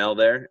I got an L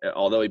there.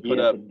 Although he put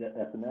up,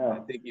 I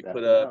think he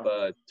put up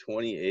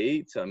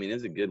 28. So I mean,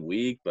 it's a good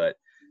week, but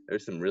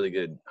there's some really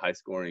good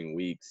high-scoring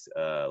weeks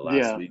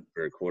last week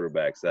for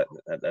quarterbacks.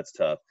 That's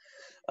tough.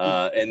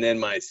 And then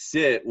my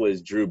sit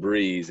was Drew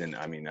Brees, and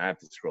I mean, I have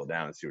to scroll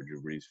down and see where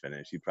Drew Brees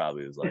finished. He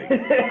probably was like,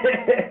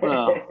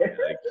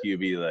 like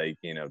QB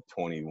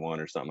 21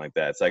 or something like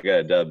that. So I got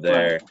a dub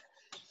there.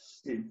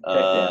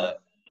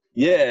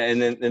 Yeah,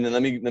 and then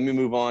let me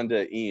move on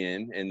to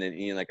Ian, and then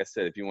Ian, like I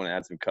said, if you want to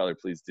add some color,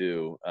 please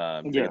do.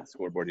 I got the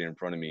scoreboard here in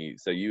front of me.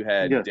 So you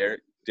had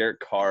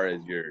Derek Carr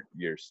as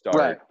your start.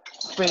 Right.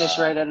 Finished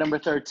right at number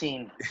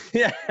 13.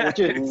 Yeah.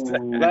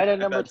 Right at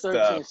number 13.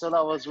 Tough. So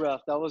that was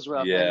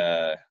rough.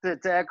 Yeah.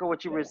 And to echo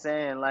what you were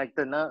saying, like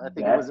I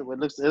think it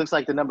looks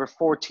like the number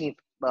 14th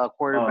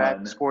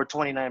quarterback scored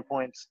 29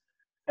 points.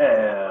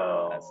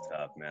 That's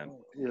tough, man.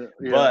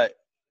 Yeah. But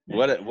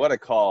what a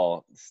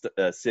call,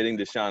 sitting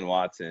Deshaun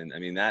Watson. I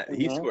mean,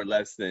 he scored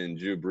less than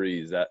Drew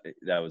Brees.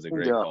 That was a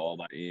great call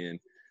by Ian.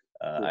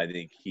 I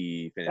think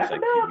he finished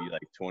like QB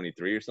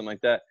 23 or something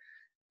like that.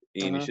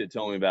 Ian, you should have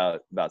told me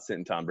about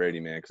sitting Tom Brady,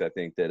 man, because I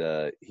think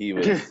that he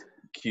was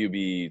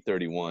QB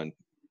 31.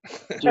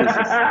 Jesus.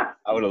 I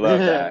would have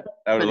loved that.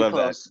 I would have loved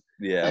that.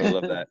 Yeah, I would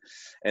love that.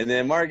 And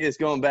then Marcus,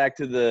 going back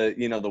to the,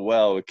 the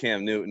well with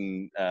Cam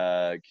Newton,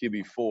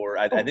 QB4.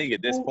 I think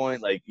at this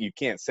point, like, you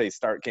can't say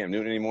start Cam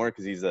Newton anymore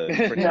because he's a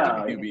pretty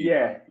much a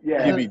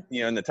QB,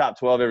 in the top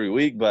 12 every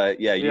week. But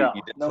yeah, you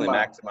definitely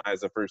maximize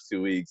the first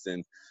 2 weeks.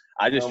 And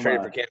I just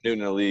traded for Cam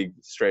Newton in the league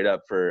straight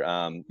up for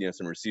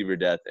some receiver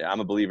depth. I'm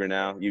a believer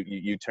now.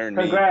 You turned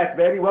me. Congrats,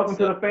 baby. Welcome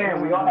to the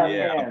fam. We all have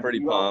Cam. I'm pretty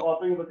pumped. All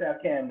three of us have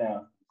Cam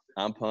now.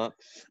 I'm pumped.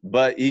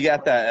 But he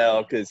got that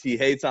L because he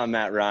hates on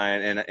Matt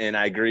Ryan. And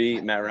I agree,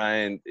 Matt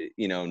Ryan,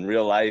 in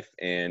real life,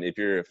 and if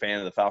you're a fan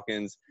of the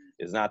Falcons,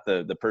 is not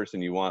the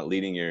person you want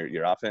leading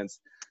your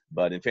offense.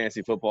 But in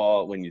fantasy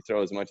football, when you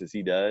throw as much as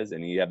he does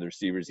and you have the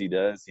receivers he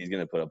does, he's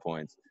going to put up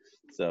points.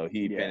 So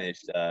he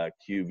finished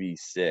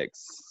QB6.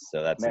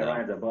 So that's Matt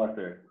Ryan's a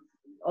buster.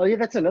 Oh, yeah,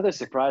 that's another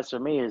surprise for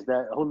me is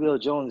that Julio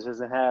Jones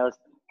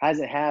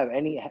hasn't had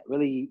any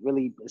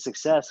really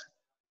success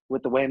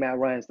with the way Matt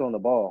Ryan's throwing the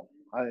ball.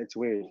 It's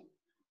weird.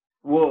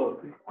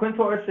 Well,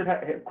 Quintor's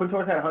had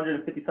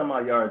 150 some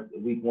odd yards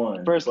week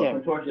 1. First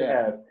game.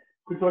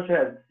 Quintor should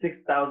have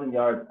 6,000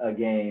 yards a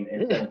game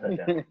and 7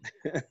 touchdowns.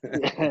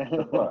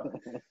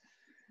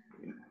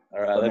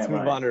 All right, let's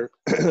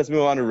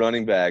move on to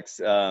running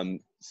backs.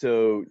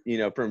 So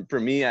for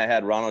me, I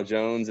had Ronald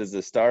Jones as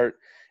the start,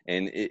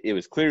 and it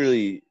was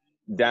clearly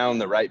down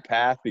the right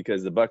path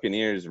because the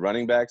Buccaneers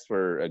running backs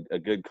were a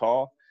good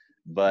call.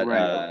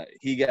 But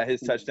he got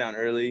his touchdown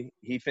early.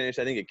 He finished,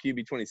 I think, at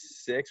QB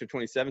 26 or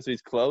 27, so he's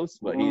close,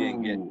 but he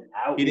didn't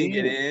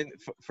get in.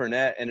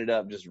 Fournette ended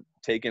up just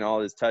taking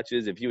all his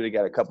touches. If he would have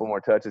got a couple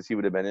more touches, he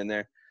would have been in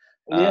there.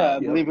 Yeah, I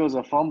believe it was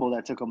a fumble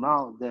that took him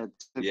out. The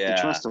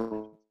trust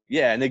him.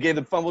 Yeah, and they gave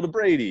the fumble to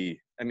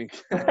Brady. I mean,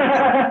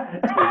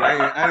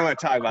 I don't want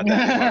to talk about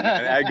that anymore,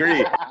 man. I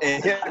agree.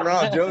 It hit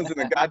Ronald Jones in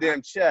the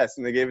goddamn chest,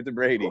 and they gave it to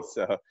Brady.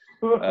 So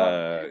what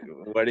are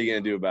you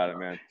going to do about it,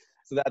 man?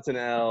 So that's an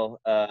L,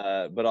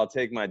 but I'll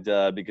take my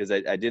dub because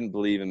I didn't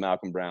believe in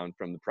Malcolm Brown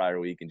from the prior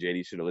week, and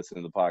JD should have listened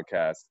to the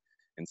podcast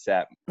and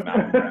sat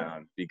Malcolm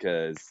Brown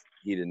because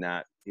he did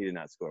not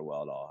score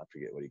well at all. I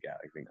forget what he got.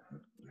 I think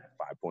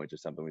 5 points or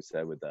something we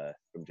said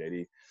from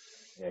JD.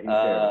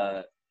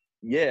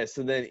 Yeah,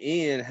 so then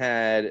Ian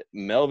had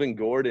Melvin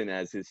Gordon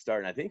as his start,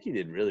 and I think he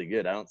did really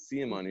good. I don't see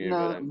him on here.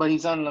 No, but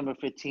he's on number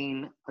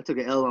 15. I took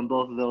an L on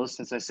both of those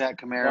since I sat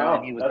Kamara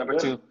and he was number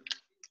 2.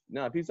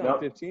 No, if he's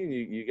on 15,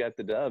 you got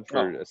the dub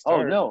for a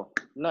start. Oh, no.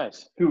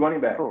 Nice. 2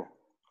 running backs. Cool.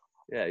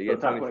 Yeah, you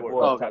got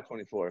 24. Top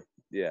 24.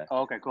 Yeah.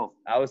 Oh, okay, cool.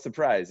 I was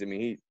surprised. I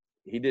mean,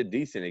 he did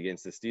decent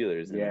against the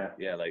Steelers. And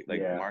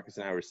like Marcus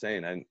and I were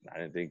saying, I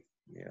didn't think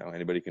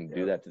anybody can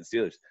do that to the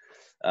Steelers.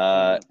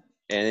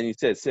 And then you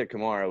said sit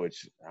Kamara,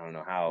 which I don't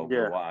know how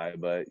or why,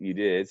 but you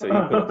did. So you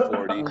put up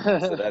 40.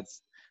 So that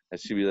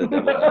should be the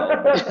double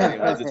L. But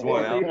anyways, it's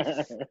 1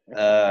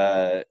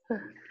 L.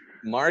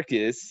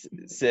 Marcus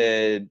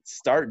said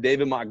start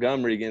David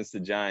Montgomery against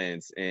the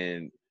Giants,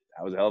 and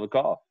that was a hell of a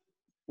call.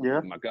 Yeah,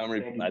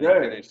 Montgomery I think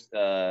finished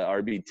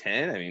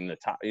RB10. I mean, the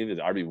top, he was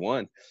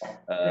RB1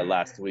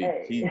 last week.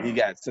 He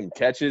got some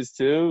catches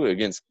too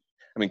against.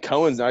 I mean,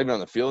 Cohen's not even on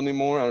the field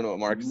anymore. I don't know what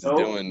Marcus is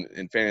doing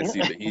in fantasy,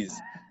 but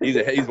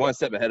he's one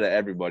step ahead of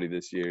everybody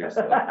this year.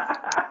 So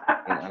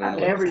I don't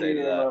know what to say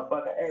to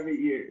that.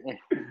 Every year.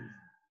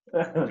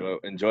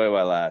 Enjoy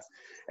while it lasts.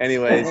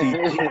 Anyways,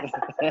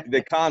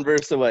 the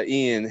converse of what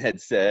Ian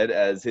had said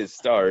as his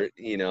start,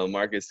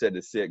 Marcus said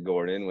to sit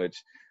Gordon,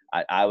 which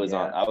I was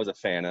a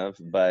fan of,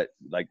 but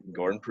like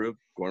Gordon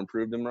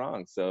proved him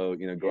wrong. So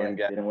Gordon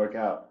didn't work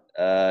out.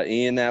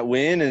 Ian that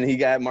win, and he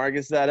got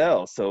Marcus that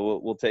L. So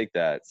we'll take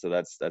that. So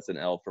that's an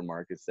L for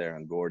Marcus there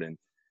on Gordon.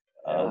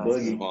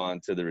 Let's move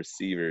on to the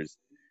receivers.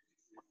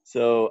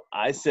 So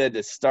I said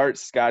to start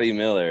Scotty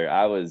Miller.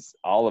 I was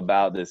all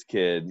about this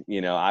kid.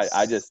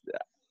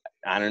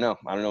 I don't know.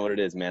 I don't know what it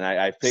is, man.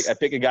 I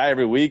pick a guy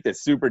every week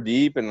that's super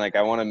deep, and like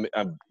I want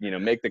to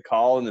make the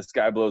call, and the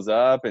sky blows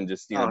up, and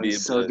just be able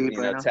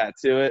to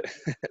tattoo it.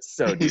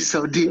 So deep. He's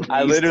so deep.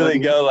 I literally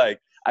go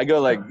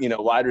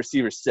wide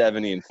receiver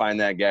 70 and find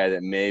that guy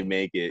that may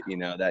make it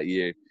that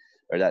year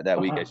or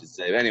that week I should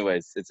say. But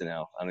anyways, it's an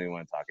L. I don't even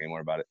want to talk anymore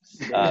about it.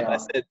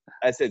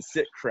 I said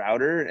sit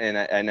Crowder,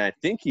 and I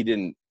think he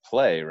didn't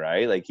play,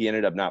 right? Like he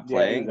ended up not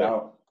playing.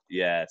 So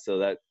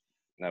that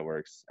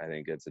works. I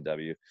think it's a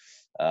W.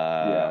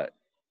 And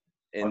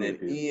then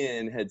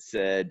Ian had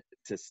said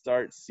to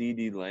start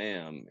CeeDee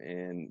Lamb,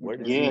 and where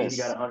did he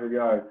got 100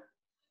 yards?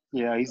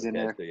 Yeah, he's in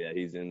there. So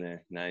he's in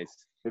there.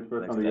 Nice. His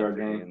first 100-yard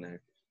game. In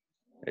there.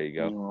 There you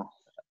go.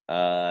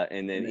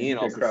 And then Ian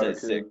also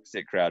said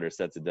sit Crowder.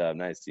 Sets a dub.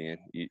 Nice, Ian.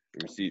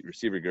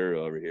 Receiver guru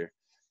over here.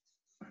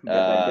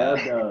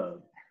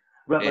 Dub.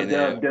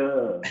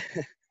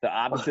 The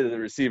opposite of the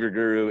receiver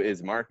guru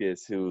is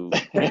Marcus, who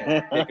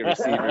can't pick a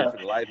receiver for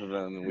the life of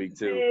him in week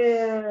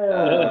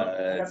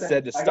 2.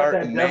 Said to start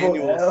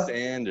Emmanuel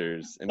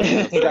Sanders.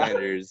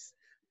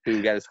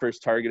 Who got his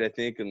first target, I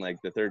think, in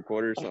like the third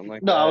quarter or something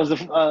like that. No,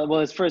 it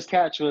was his first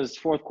catch was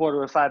fourth quarter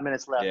with 5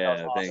 minutes left.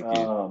 Yeah, thank you.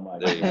 Oh my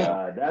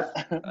God,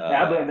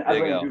 I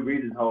blame Drew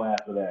Brees' whole ass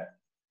for that.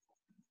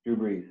 Drew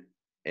Brees.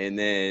 And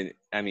then,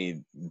 I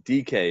mean,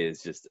 DK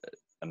is just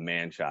a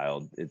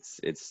man-child.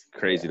 It's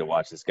crazy to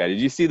watch this guy. Did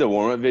you see the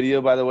warm-up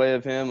video, by the way,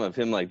 of him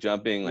like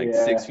jumping like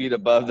 6 feet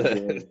above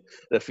the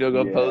field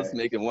goal post,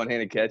 making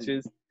one-handed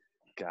catches?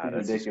 God,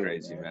 that's just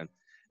crazy, man.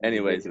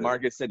 Anyways,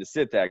 Marcus said to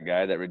sit that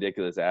guy, that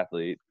ridiculous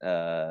athlete,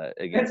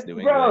 against New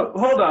England. Bro,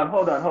 hold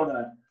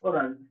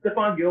on.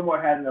 Stephon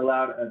Gilmore hasn't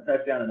allowed a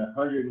touchdown in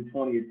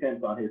 120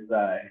 attempts on his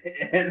side.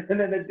 and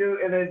then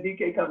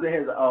DK comes in here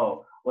and says,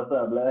 "Oh, what's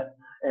up, Les?"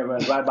 and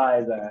runs right by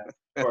his ass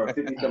for a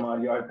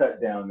 50-some-odd yard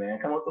touchdown, man.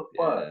 Come on, what the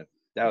fuck? Yeah,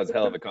 that was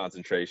hell of a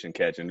concentration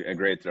catch and a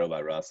great throw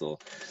by Russell.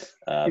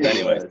 But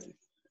anyways,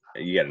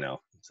 you got to know.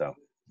 So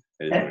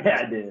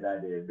I did.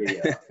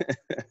 Big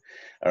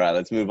All right,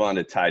 let's move on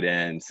to tight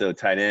end. So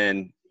tight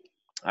end,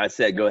 I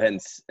said go ahead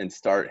and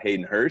start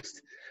Hayden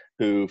Hurst,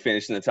 who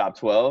finished in the top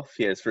 12.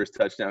 He had his first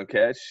touchdown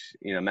catch.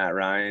 You know, Matt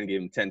Ryan gave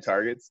him 10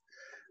 targets.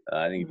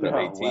 I think he put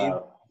up 18.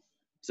 Wow.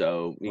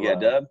 So he got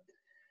dubbed.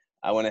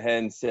 I went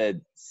ahead and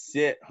said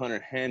sit Hunter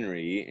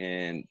Henry,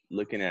 and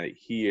looking at it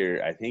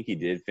here, I think he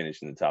did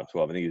finish in the top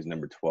 12. I think he was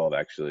number 12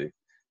 actually.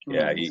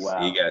 Yeah, he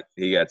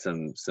got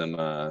some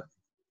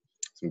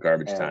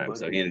garbage time,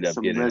 so he ended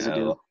up getting an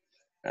L.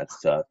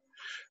 That's tough.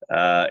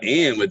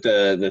 And with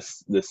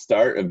the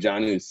start of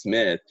Jonnu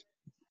Smith,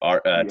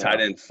 our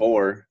tight end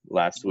 4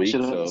 last week.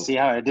 So see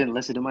how I didn't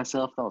listen to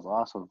myself? That was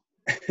awesome.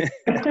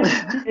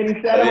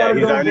 He's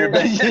on your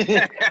back.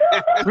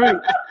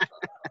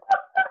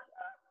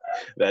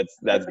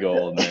 That's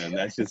gold, man.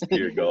 That's just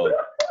pure gold.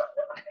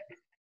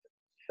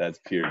 That's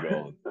pure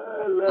gold.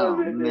 Oh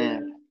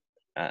man.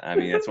 I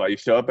mean, that's why you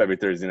show up every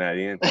Thursday night,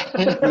 Ian.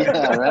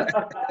 Yeah, right.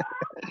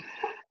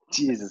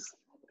 Jesus.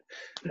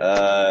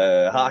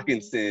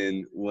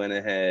 Hawkinson went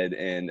ahead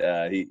and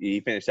he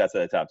finished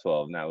outside the top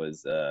 12, and that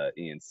was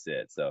Ian's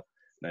sit. So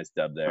nice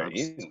dub there.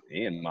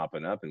 Ian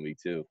mopping up in week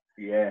 2.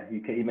 Yeah,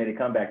 he made a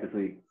comeback this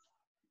week.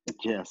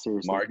 Yeah,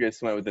 seriously.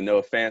 Marcus went with the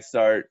Noah Fant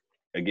start.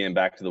 Again,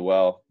 back to the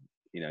well.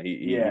 You know,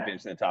 he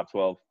finished in the top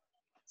 12.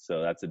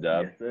 So that's a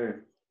dub. Yes,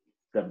 sir.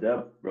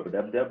 Dub.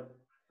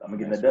 I'm gonna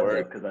get that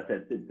dub because I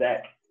said sit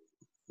Zach.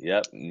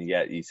 Yep, and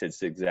you said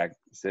sit Zach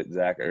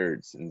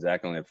Ertz, and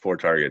Zach only had 4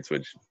 targets,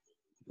 which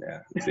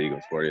it's the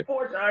Eagles for you.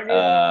 4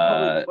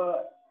 targets.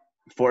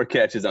 4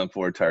 catches on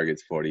 4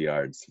 targets, 40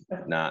 yards.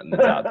 Not in the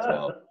top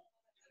 12.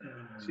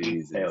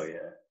 Jesus. Hell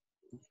yeah.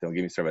 Don't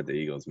get me started about the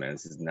Eagles, man.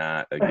 This is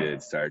not a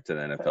good start to the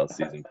NFL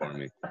season for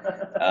me.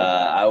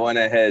 I went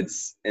ahead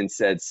and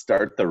said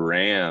start the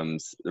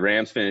Rams. The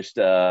Rams finished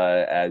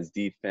as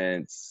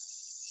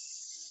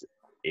defense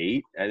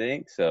 8, I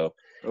think. So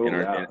in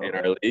our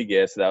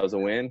league, so that was a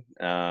win.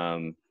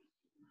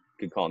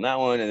 Good call on that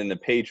one. And then the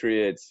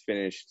Patriots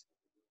finished,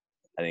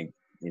 I think,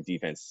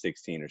 defense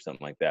 16 or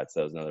something like that. So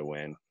that was another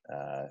win.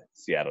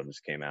 Seattle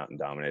just came out and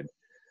dominated.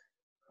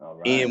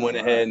 Ian went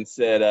ahead and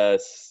said,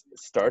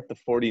 start the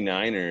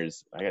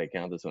 49ers. I got to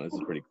count this one. This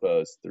is pretty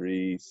close.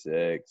 3,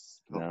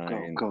 6,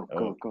 9.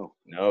 Go.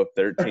 No,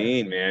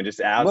 13, man. Just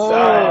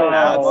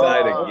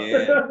outside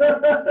again.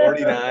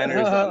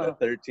 49ers on the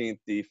 13th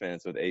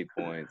defense with 8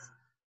 points.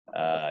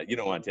 You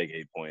don't want to take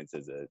 8 points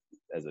as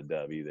a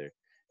dub either.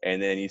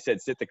 And then you said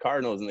sit the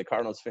Cardinals, and the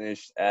Cardinals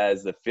finished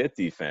as the 5th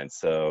defense.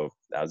 So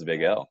that was a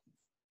big L.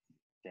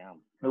 Damn.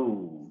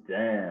 Oh,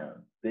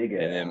 damn. Big L.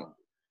 And then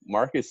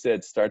Marcus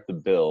said start the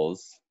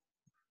Bills,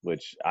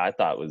 which I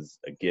thought was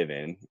a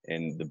given,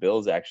 and the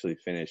Bills actually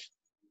finished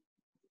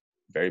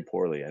very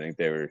poorly. I think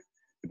they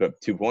put up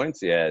 2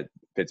 points. Yeah,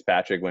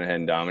 Fitzpatrick went ahead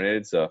and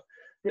dominated, so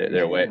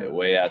they're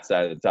way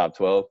outside of the top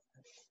 12.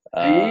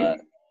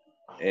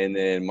 And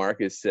then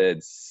Marcus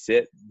said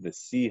sit the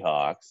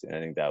Seahawks, and I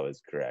think that was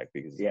correct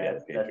because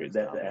the Patriots.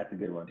 That's a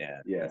good one.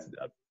 Yeah. That's a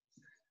dub.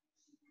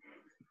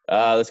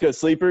 Let's go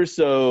sleepers.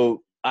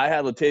 So I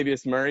had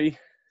Latavius Murray.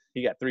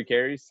 He got 3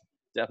 carries.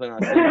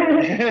 Definitely not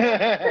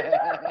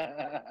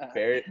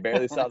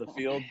barely saw the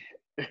field.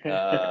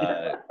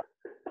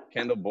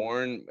 Kendall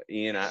Bourne,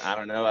 Ian, I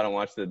don't know. I don't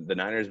watch the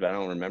Niners, but I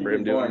don't remember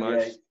him doing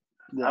much.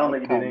 I don't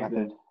think he did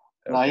anything.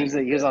 No,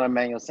 he was on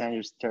Emmanuel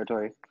Sanders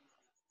territory.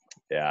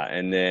 Yeah,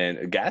 and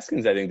then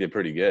Gaskins, I think, did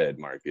pretty good,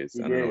 Marcus.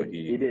 He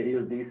did. He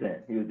was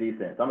decent.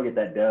 So I'm going to get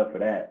that dub for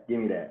that. Give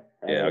me that.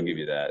 Yeah, I'll give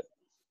you that.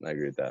 I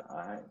agree with that. All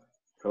right.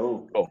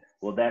 Cool.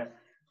 Well, that's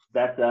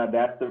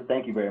the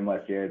thank you very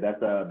much, Jared. That's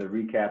the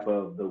recap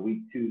of the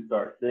week 2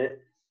 start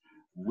sit.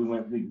 We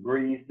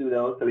breezed through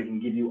those so we can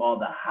give you all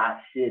the hot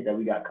shit that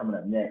we got coming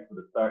up next for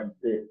the start and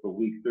sit for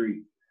week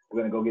 3. We're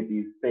gonna go get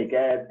these fake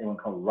ads and we'll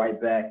come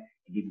right back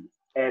and give you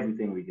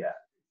everything we got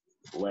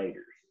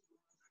later.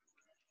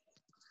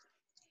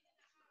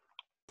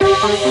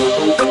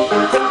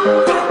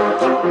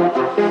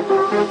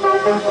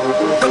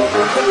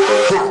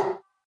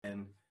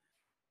 And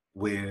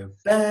we're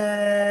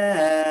back.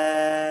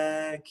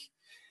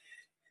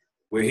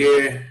 We're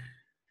here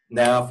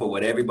now for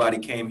what everybody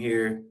came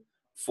here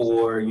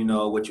for,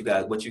 what you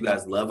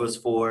guys love us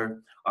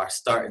for, our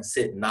start and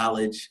sit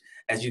knowledge.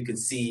 As you can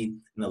see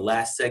in the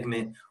last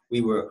segment, we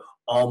were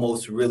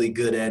almost really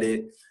good at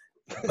it.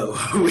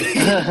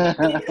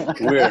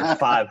 We're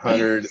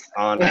 500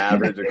 on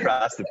average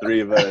across the three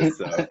of us.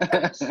 So.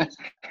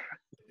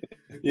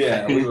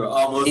 Yeah, we were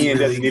almost Ian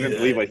really doesn't even good.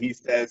 believe what he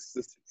says.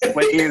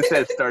 When Ian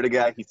says start a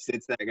guy, he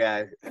sits that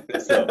guy.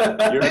 So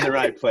you're in the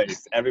right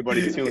place.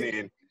 Everybody tune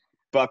in.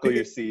 Buckle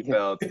your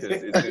seatbelts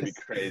because it's going to be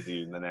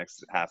crazy in the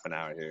next half an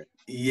hour here.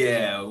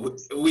 Yeah,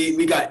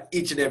 we got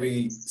each and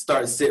every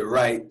start sit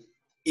right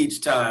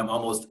each time,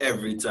 almost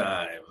every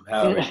time.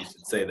 However you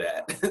should say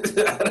that. I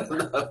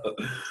don't know.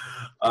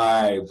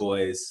 All right,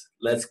 boys,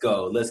 let's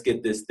go. Let's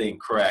get this thing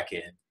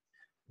cracking.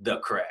 The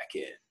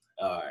Kraken.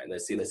 All right,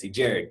 let's see.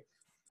 Jared,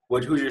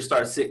 who's your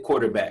start sit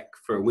quarterback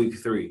for week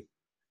 3?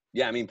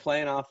 Yeah, I mean,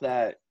 playing off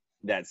that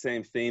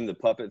same theme, the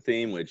puppet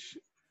theme, which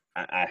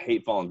I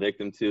hate falling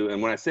victim to.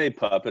 And when I say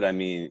puppet, I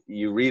mean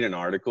you read an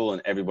article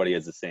and everybody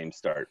has the same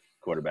start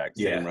quarterback,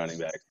 same running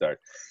back start.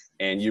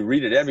 And you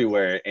read it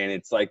everywhere, and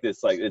it's like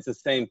this, like it's the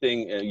same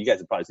thing. You guys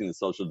have probably seen The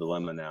Social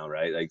Dilemma now,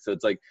 right? Like, so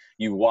it's like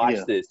you watch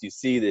this, you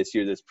see this,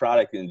 you're this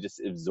product, and it just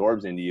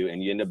absorbs into you,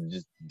 and you end up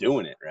just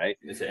doing it, right?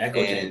 It's an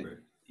echo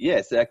chamber. Yeah,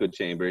 it's the echo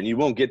chamber, and you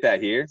won't get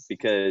that here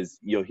because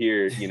you'll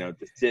hear, to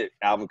sit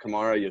Alvin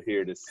Kamara, you'll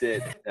hear to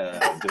sit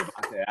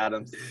Devontae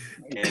Adams,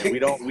 and we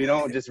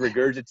don't just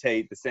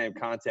regurgitate the same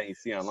content you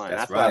see online.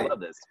 That's why I love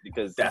this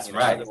because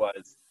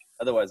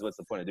otherwise, what's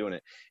the point of doing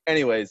it?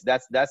 Anyways,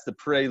 that's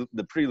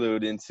the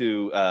prelude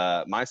into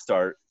my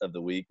start of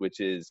the week, which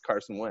is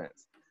Carson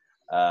Wentz.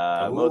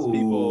 Most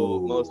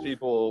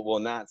people will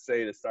not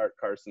say to start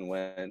Carson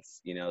Wentz,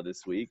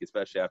 this week,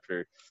 especially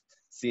after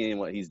seeing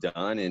what he's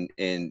done. And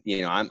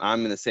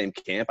I'm in the same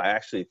camp. I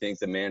actually think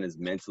the man is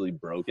mentally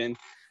broken,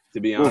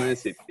 to be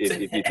honest.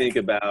 If you think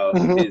about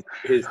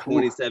his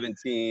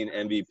 2017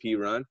 MVP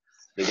run,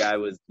 the guy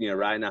was,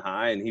 riding a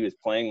high, and he was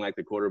playing like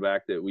the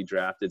quarterback that we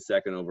drafted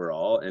second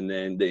overall. And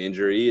then the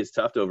injury is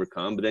tough to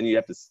overcome, but then you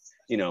have to,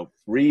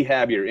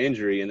 rehab your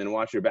injury and then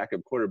watch your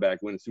backup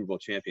quarterback win a Super Bowl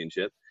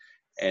championship.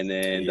 And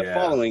then the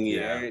following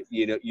year,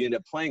 you end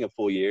up playing a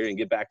full year and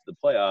get back to the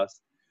playoffs.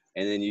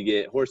 And then you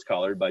get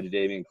horse-collared by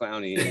Jadeveon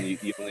Clowney, and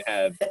you only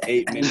have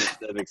 8 minutes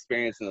of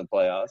experience in the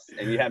playoffs,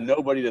 and you have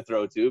nobody to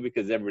throw to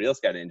because everybody else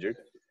got injured.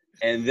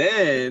 And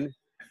then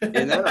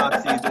in that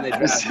offseason, they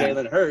draft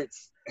Jalen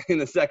Hurts in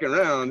the second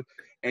round,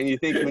 and you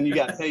think when you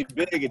got paid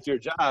big, it's your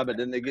job, and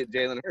then they get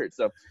Jalen Hurts.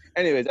 So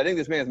anyways, I think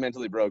this man's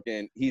mentally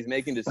broken. He's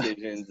making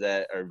decisions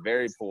that are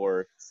very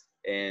poor,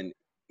 and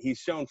he's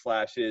shown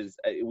flashes.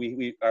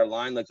 Our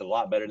line looked a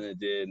lot better than it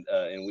did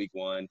in week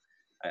 1.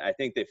 I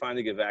think they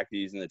finally get back to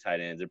using the tight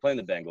ends. They're playing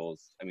the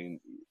Bengals. I mean,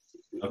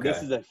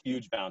 This is a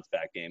huge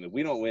bounce-back game. If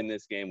we don't win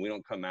this game, we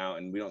don't come out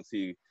and we don't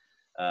see,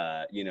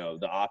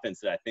 the offense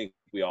that I think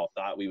we all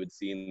thought we would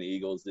see in the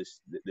Eagles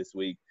this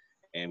week,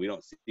 and we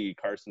don't see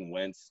Carson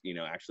Wentz,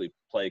 actually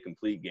play a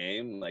complete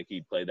game like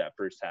he played that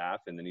first half,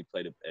 and then he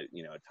played,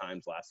 at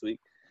times last week,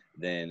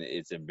 then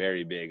it's a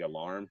very big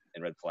alarm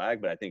and red flag.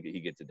 But I think that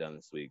he gets it done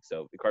this week.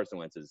 So Carson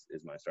Wentz is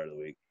my start of the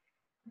week.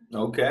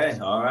 Okay.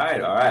 All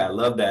right. I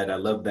love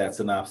that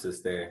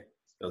synopsis there.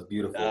 That was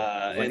beautiful.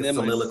 Like and then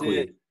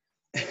soliloquy.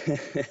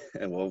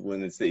 And well,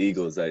 when it's the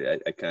Eagles, I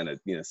kind of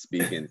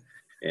speak in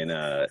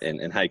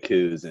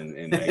haikus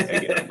and I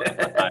get on my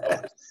high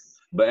horse.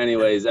 But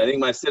anyways, I think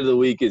my sit of the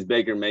week is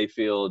Baker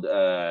Mayfield.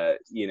 I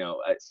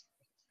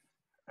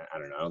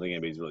don't know. I don't think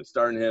anybody's really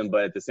starting him,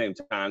 but at the same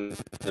time,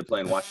 they're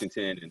playing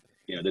Washington, and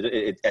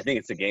I think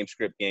it's a game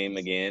script game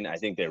again. I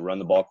think they run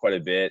the ball quite a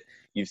bit.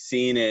 You've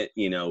seen it,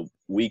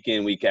 week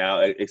in, week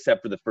out,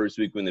 except for the first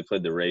week when they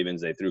played the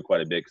Ravens. They threw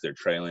quite a bit because they're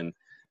trailing.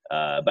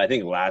 But I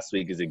think last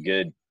week is a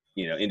good,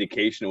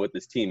 indication of what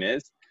this team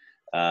is.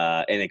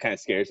 And it kind of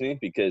scares me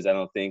because I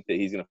don't think that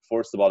he's going to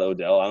force the ball to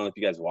Odell. I don't know if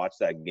you guys watched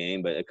that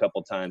game, but a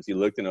couple times he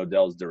looked in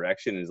Odell's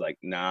direction and is like,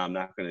 nah, I'm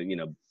not going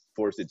to,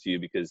 force it to you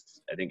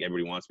because I think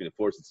everybody wants me to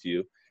force it to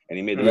you. And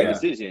he made the right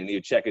decision. He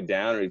would check it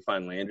down or he'd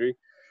find Landry.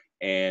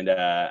 And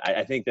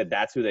I think that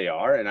that's who they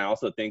are. And I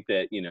also think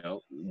that,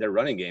 their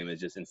running game is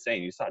just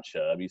insane. You saw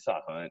Chubb, you saw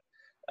Hunt.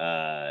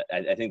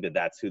 I think that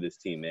that's who this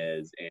team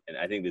is. And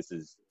I think this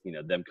is,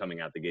 them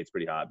coming out the gates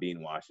pretty hot,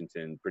 being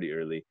Washington pretty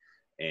early.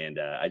 And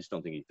I just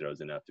don't think he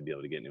throws enough to be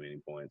able to get any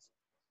points.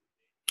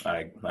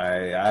 I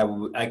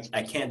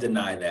can't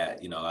deny that.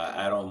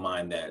 I don't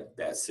mind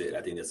that sit.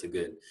 I think that's a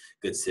good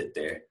sit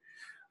there.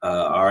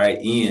 All right,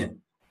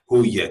 Ian,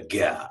 who you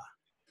got?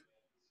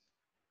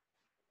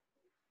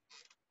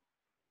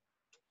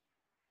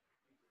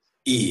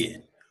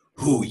 Ian,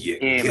 who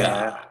you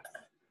got?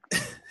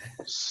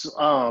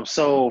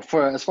 So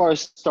for as far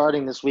as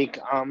starting this week,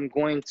 I'm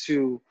going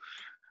to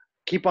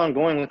keep on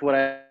going with what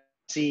I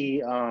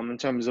see in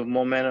terms of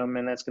momentum,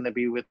 and that's going to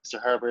be with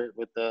Mr. Herbert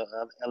with the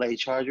LA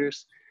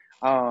Chargers.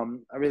 I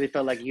really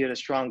felt like he had a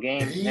strong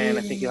game, and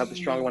I think he'll have a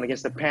strong one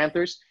against the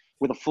Panthers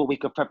with a full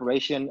week of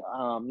preparation,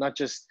 not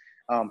just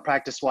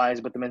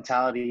practice-wise, but the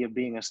mentality of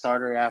being a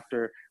starter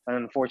after an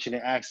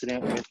unfortunate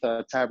accident with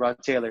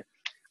Tyrod Taylor.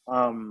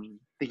 I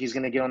think he's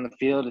going to get on the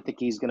field. I think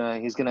he's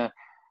gonna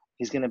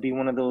be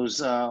one of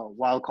those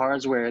wild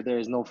cards where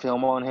there's no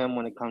film on him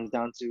when it comes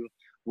down to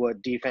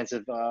what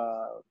defensive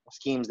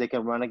schemes they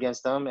can run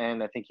against them,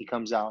 and I think he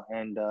comes out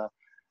and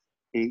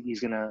he's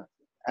gonna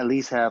at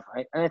least have.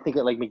 I think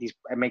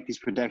I make these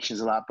predictions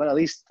a lot, but at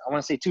least I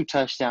want to say 2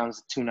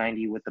 touchdowns,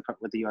 290 with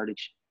the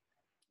yardage.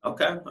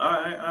 Okay. All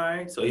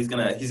right. So he's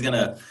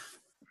gonna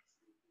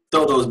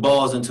throw those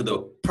balls into the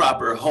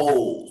proper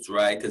holes,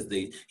 right? Because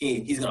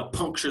he's gonna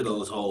puncture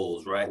those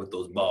holes, right, with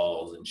those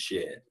balls and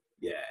shit.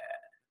 Yeah.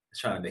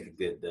 Trying to make a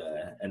good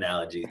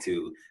analogy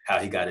to how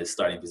he got his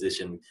starting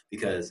position,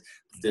 because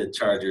the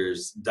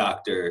Chargers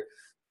doctor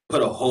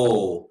put a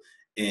hole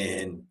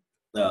in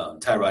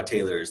Tyrod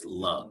Taylor's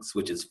lungs,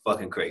 which is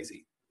fucking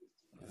crazy.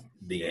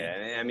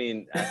 I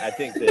mean, I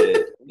think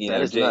that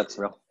that is nuts,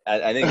 bro.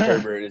 I think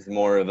Herbert is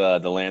more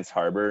of the Lance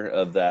Harbor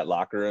of that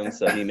locker room,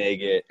 so he may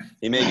get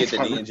the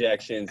knee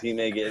injections, he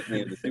may get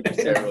the super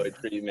steroid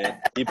treatment.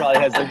 He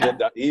probably has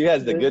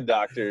the good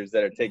doctors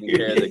that are taking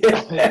care of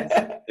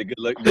the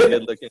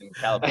good looking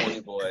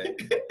California boy.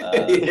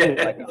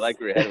 I like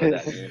where you're headed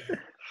with that, man.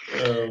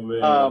 Oh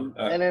man.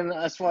 And then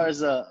as far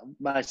as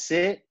my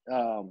sit,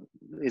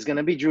 is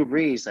gonna be Drew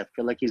Brees. I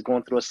feel like he's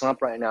going through a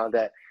slump right now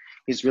that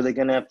he's really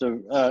gonna have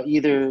to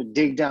either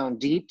dig down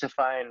deep to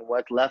find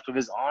what's left of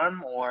his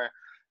arm, or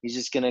he's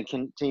just gonna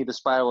continue to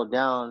spiral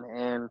down.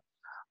 And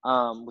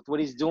with what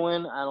he's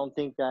doing, I don't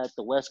think that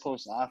the West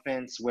Coast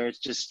offense, where it's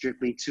just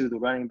strictly to the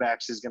running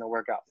backs, is gonna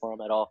work out for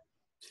him at all.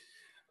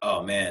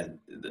 Oh man,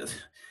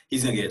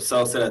 he's gonna get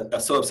so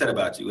upset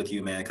about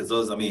you, man. Because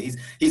those, I mean,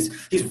 he's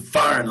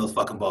firing those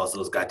fucking balls to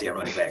those goddamn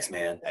running backs,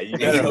 man. Yeah, you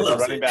better hope the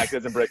running back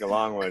doesn't break a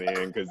long one,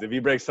 Ian. Because if he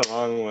breaks a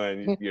long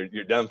one,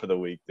 you're done for the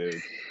week,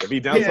 dude. If he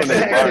dumps one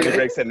this far and he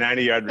breaks a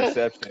 90-yard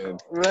reception,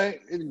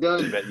 right, it's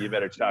done. You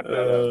better chalk that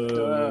up.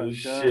 Oh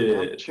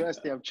shit!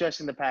 I'm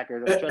trusting the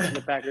Packers. I'm trusting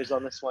the Packers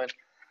on this one.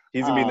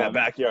 He's gonna be in that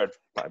backyard.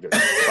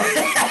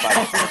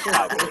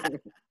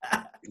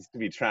 He's gonna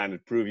be trying to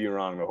prove you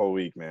wrong the whole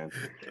week, man.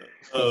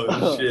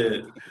 Oh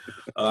shit!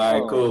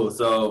 All right, cool.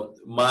 So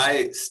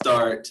my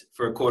start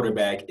for a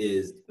quarterback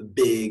is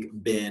Big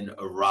Ben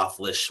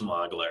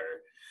Roethlisberger.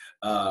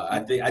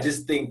 I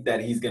just think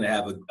that he's gonna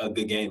have a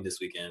good game this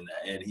weekend,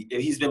 and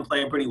he's been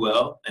playing pretty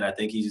well. And I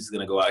think he's just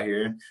gonna go out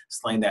here,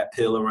 sling that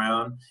pill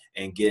around,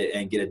 and get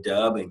a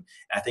dub. And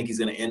I think he's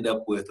gonna end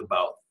up with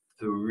about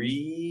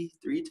three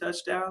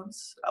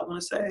touchdowns, I want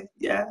to say.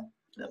 Yeah,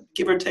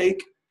 give or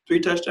take 3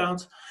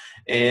 touchdowns,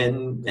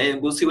 and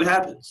we'll see what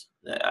happens.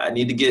 I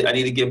need to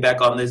get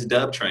back on this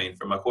dub train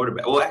for my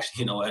quarterback. Well,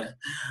 actually, you know what?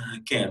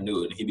 Cam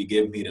Newton, he be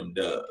giving me them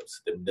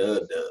dubs. You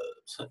know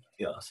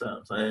what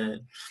I'm saying?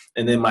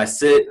 And then my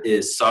sit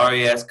is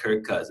sorry ass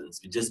Kirk Cousins,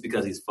 just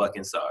because he's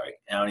fucking sorry.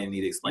 I don't even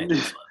need to explain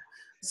this one.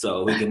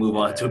 So we can move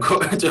on to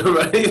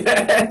running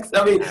backs.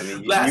 I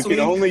mean last week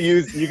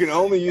you can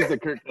only use the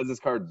Kirk Cousins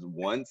cards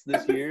once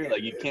this year.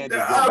 Like you can't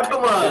just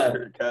go back to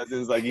Kirk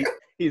Cousins. Like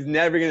he's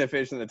never gonna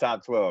finish in the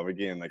top 12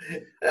 again. Like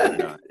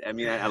I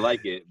mean I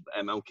like it.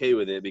 I'm okay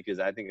with it because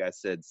I think I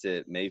said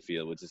sit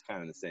Mayfield, which is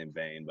kind of the same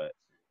vein. But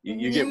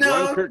you get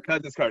one Kirk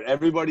Cousins card.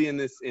 Everybody in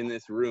this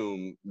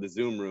room, the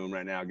Zoom room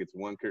right now, gets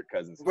one Kirk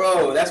Cousins card.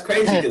 Bro, that's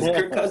crazy because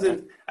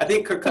I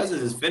think Kirk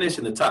Cousins has finished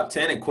in the top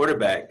 10 in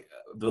quarterback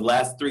the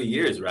last 3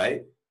 years,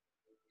 right?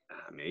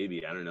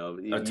 Maybe, I don't know.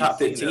 Or top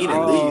 15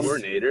 at least.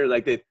 Coordinator,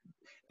 like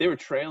they were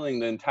trailing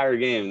the entire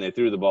game and they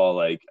threw the ball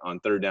like on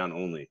 3rd down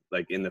only,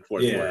 like in the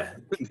 4th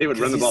quarter. They would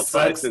run the ball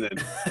twice and then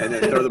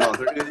throw the ball.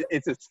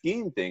 It's a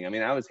scheme thing. I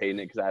mean, I was hating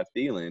it because I have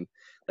Thielen.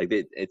 Like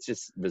it's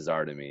just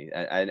bizarre to me.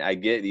 I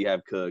get that you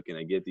have Cook and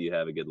I get that you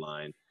have a good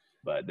line,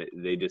 but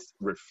they just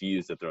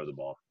refuse to throw the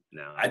ball.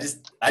 No, I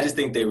just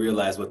think they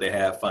realize what they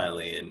have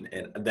finally,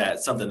 and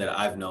that's something that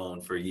I've known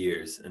for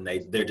years, and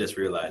they're just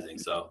realizing.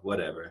 So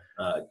whatever.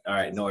 All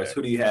right, Norris,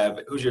 who do you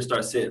have? Who's your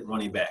start sit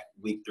running back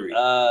week 3?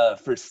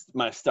 For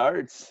my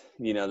starts,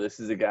 this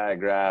is a guy I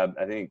grabbed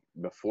I think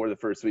before the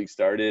first week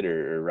started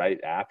or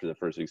right after the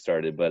first week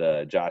started.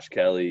 But Josh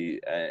Kelly,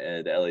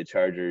 the LA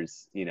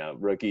Chargers,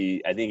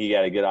 rookie. I think he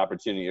got a good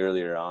opportunity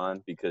earlier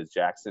on because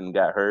Jackson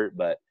got hurt,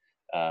 but.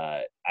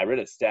 I read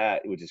a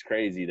stat, which is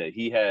crazy, that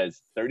he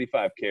has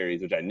 35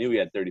 carries, which I knew he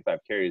had 35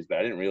 carries, but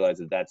I didn't realize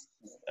that that's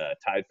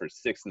tied for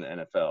 6th in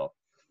the NFL.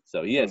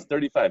 So he has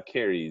 35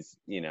 carries,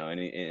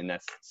 and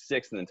that's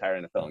 6th in the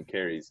entire NFL in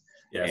carries.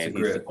 Yeah, and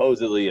he's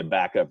supposedly a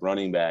backup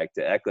running back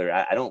to Eckler.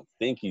 I don't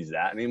think he's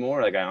that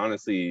anymore. Like I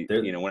honestly,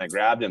 when I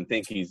grabbed him,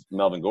 think he's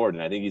Melvin Gordon.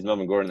 I think he's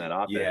Melvin Gordon in that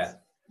offense.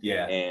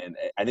 Yeah. And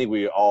I think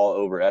we all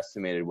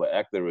overestimated what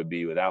Eckler would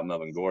be without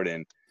Melvin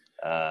Gordon.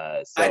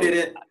 I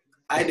didn't.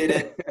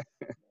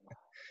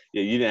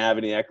 Yeah, you didn't have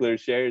any Eckler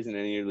shares in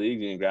any of your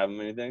leagues? You didn't grab him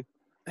anything?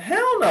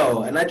 Hell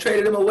no. And I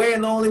traded him away,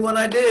 and the only one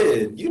I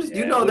did.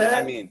 You know that.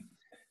 I mean,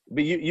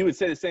 but you would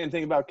say the same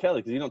thing about Kelly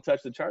because you don't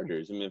touch the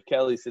Chargers. I mean, if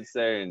Kelly sits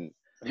there and,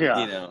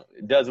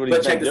 does what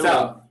he's been doing.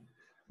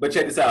 But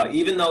check this out.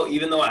 Even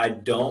though I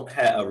don't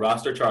have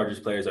roster Chargers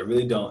players, I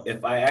really don't.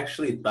 If I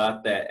actually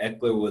thought that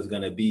Eckler was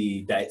going to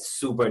be that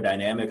super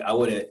dynamic, I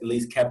would have at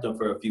least kept him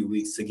for a few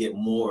weeks to get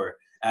more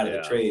out of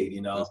the trade,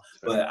 That's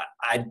But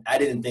I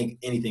didn't think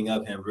anything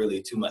of him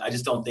really too much. I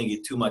just don't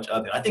think too much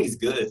of him. I think he's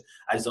good.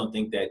 I just don't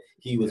think that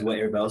he was what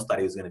everybody else thought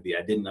he was going to be.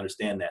 I didn't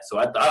understand that. So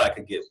I thought I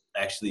could get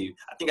I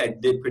think I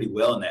did pretty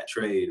well in that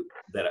trade.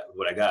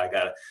 What I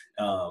got.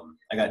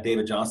 I got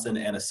David Johnson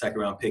and a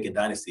second-round pick in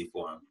Dynasty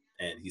for him,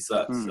 and he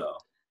sucks. So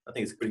I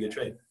think it's a pretty good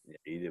trade. Yeah,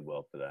 he did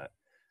well for that.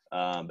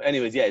 But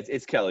anyways, yeah,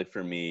 it's Kelly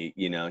for me.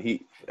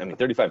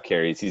 35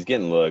 carries. He's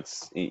getting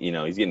looks.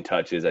 He's getting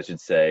touches, I should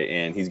say,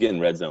 and he's getting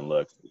red zone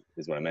looks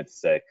is what I meant to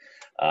say.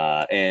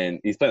 And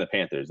he's playing the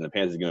Panthers, and the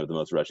Panthers are going to have the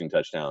most rushing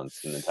touchdowns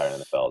in the entire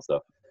NFL.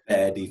 So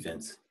bad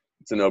defense.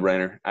 It's a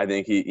no-brainer. I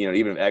think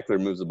even if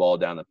Eckler moves the ball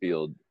down the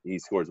field, he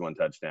scores one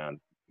touchdown.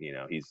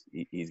 He's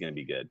going to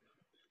be good.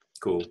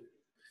 Cool.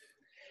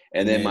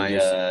 And then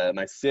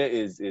my sit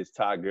is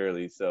Todd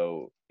Gurley.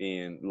 So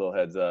Ian, a little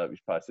heads up, you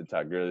should probably sit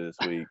Todd Gurley this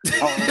week.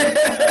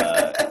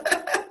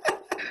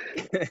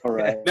 All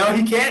right. No,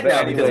 he can't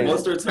now because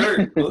Mostert's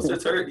hurt.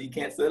 Mostert's hurt. He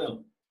can't sit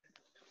him.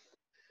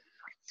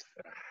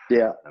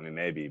 Yeah. I mean,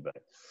 maybe,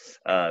 but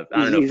I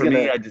don't know. For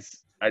me, I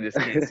just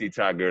can't see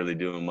Todd Gurley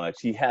doing much.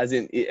 He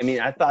hasn't. I mean,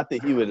 I thought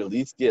that he would at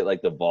least get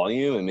like the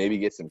volume and maybe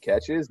get some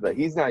catches, but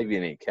he's not even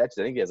any catches.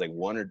 I think he has like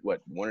one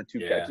or two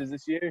catches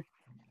this year.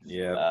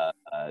 Yeah.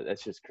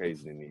 That's just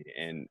crazy to me.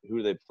 And who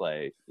do they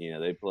play?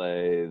 They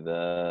play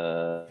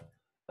the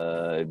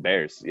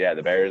Bears. Yeah,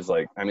 the Bears.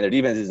 Their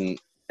defense isn't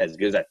as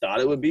good as I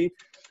thought it would be,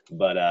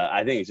 but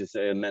I think it's just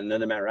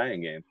another Matt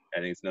Ryan game.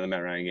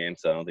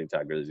 So I don't think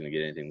Todd Gurley's going to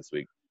get anything this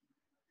week.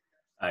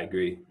 I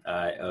agree.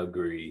 All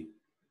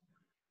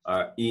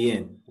right,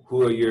 Ian,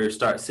 who are your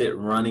start-sit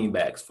running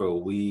backs for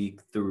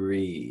week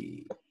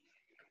 3?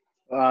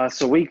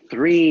 So week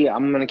 3,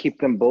 I'm going to keep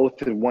them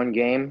both in one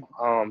game.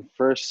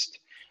 First,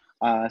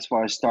 as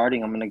far as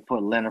starting, I'm going to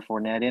put Leonard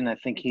Fournette in. I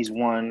think he's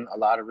won a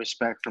lot of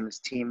respect from his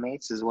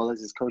teammates as well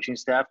as his coaching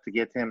staff to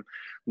get him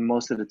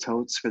most of the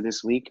totes for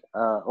this week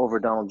over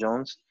Donald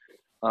Jones.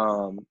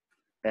 And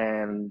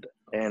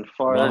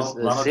far as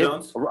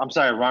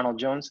Ronald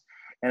Jones.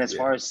 And as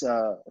far as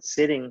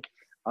sitting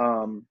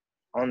on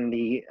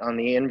the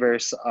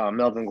inverse,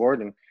 Melvin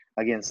Gordon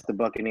against the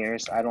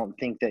Buccaneers, I don't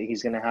think that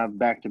he's going to have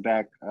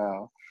back-to-back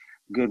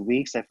good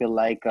weeks. I feel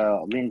like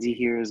Lindsey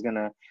here is going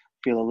to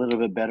feel a little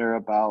bit better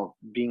about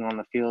being on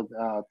the field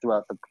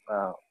throughout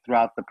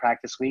the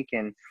practice week,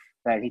 and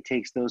that he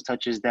takes those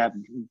touches that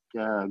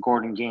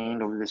Gordon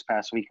gained over this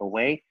past week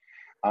away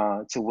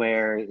to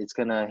where it's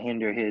going to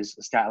hinder his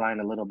stat line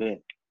a little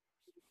bit.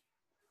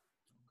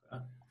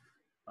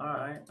 All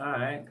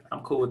right. I'm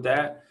cool with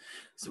that.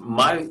 So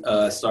my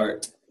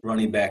start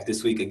running back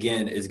this week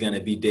again is going to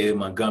be David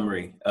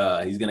Montgomery.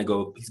 He's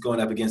going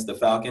up against the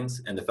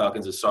Falcons, and the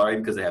Falcons are sorry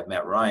because they have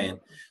Matt Ryan.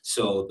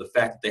 So the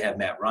fact that they have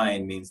Matt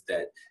Ryan means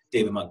that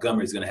David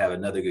Montgomery is going to have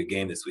another good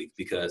game this week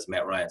because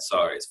Matt Ryan's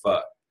sorry as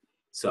fuck.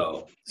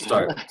 So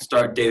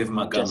start David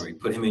Montgomery.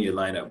 Put him in your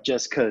lineup.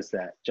 Just because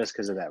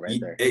of that right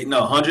there.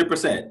 No,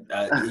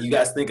 100%. You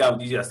guys think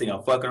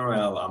I'm fucking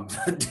around.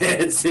 I'm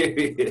dead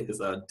serious.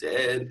 I'm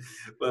dead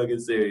fucking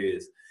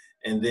serious.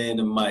 And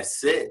then my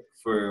sit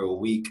for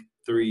week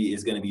 3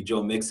 is going to be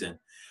Joe Mixon.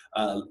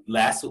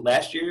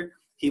 Last year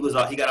he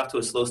got off to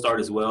a slow start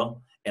as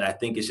well, and I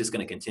think it's just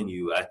going to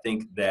continue. I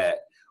think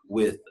that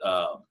with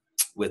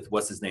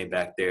what's his name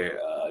back there,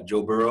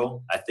 Joe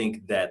Burrow, I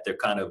think that they're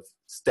kind of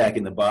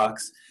stacking the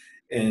box,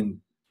 and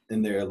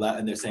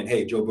they're saying,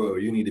 hey, Joe Burrow,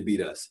 you need to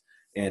beat us,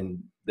 and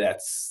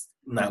that's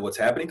not what's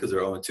happening because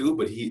they're 0-2,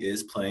 but he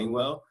is playing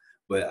well.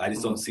 But I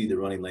just don't see the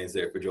running lanes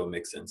there for Joe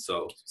Mixon.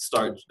 So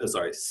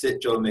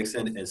sit Joe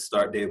Mixon and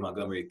start Dave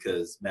Montgomery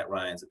because Matt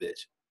Ryan's a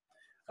bitch.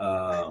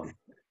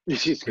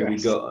 Here we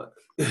go.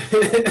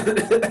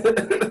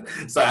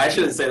 Sorry, I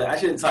shouldn't say that. I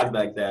shouldn't talk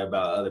like that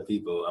about other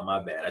people.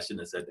 My bad. I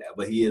shouldn't have said that.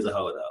 But he is a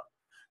hoe, though.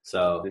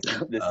 So this is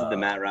the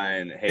Matt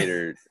Ryan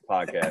hater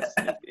podcast.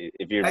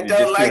 If you're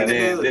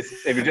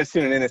just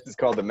tuning in, this is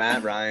called the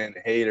Matt Ryan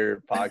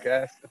hater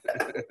podcast.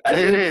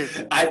 It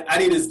is. I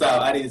need to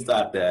stop. I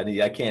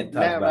can't talk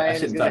Matt about. Ryan I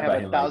shouldn't is talk gonna about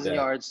have him 1,000 like that.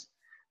 yards.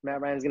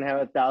 Matt Ryan's gonna have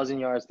 1,000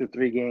 yards through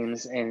 3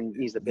 games, and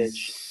he's a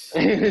bitch.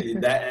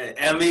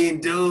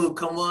 Dude,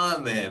 come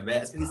on, man.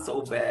 He's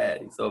so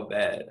bad.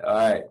 All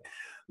right,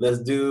 let's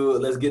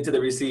get to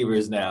the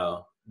receivers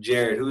now.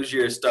 Jared, who's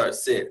your start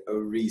sit of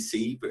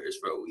receivers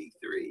for week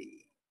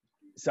 3?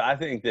 So I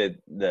think that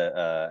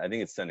I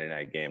think it's Sunday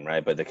night game,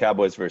 right? But the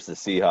Cowboys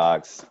versus the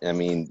Seahawks. I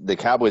mean, the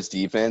Cowboys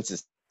defense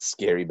is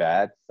scary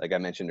bad, like I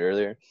mentioned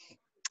earlier,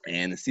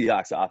 and the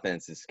Seahawks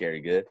offense is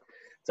scary good.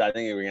 So I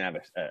think we're gonna have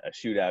a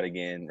shootout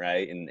again,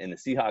 right? And the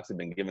Seahawks have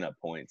been giving up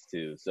points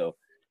too. So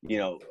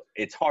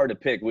it's hard to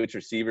pick which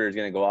receiver is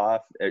gonna go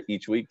off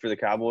each week for the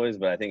Cowboys,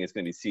 but I think it's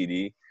gonna be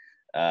CD.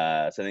 So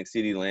I think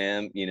CD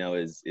Lamb,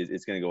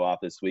 is gonna go off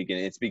this week, and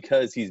it's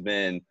because he's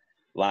been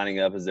lining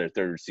up as their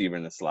third receiver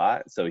in the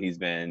slot. So he's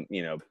been,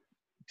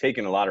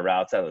 taking a lot of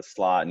routes out of the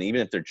slot. And even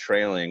if they're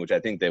trailing, which I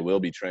think they will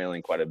be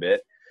trailing quite a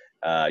bit,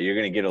 you're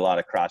going to get a lot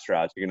of cross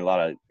routes. You're going to get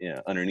a lot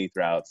of underneath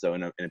routes. So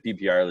in a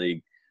PPR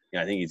league,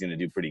 I think he's going to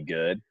do pretty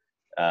good.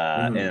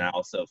 And I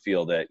also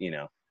feel that,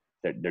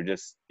 they're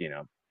just, you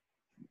know,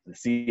 the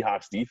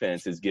Seahawks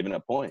defense is giving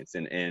up points.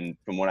 And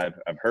from what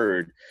I've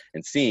heard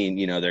and seen,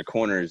 you know, their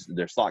corners,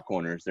 their slot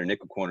corners, their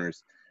nickel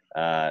corners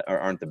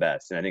aren't the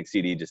best. And I think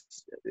CD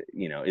just,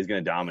 you know, is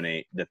going to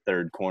dominate the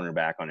third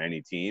cornerback on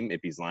any team if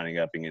he's lining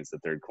up against the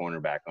third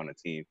cornerback on a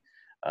team,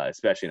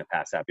 especially in a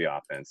pass-happy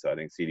offense. So I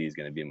think CD is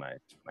going to be my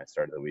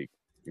start of the week.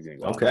 He's going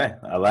to go Okay,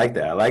 I like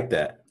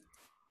that.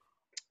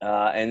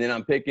 And then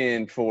I'm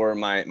picking for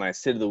my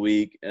sit of the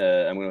week. I'm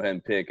going to go ahead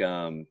and pick,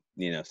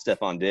 you know,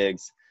 Stephon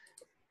Diggs.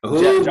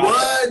 Who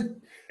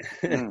won?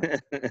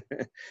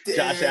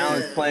 Josh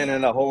Allen's playing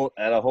at a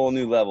whole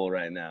new level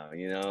right now,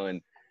 you know,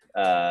 and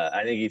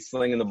I think he's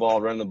slinging the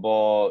ball, running the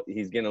ball.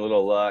 He's getting a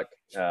little luck.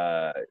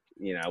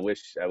 You know, I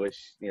wish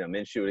you know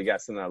Minshew would have got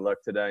some of that luck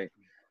today.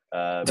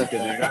 Because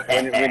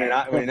when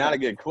you're not a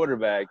good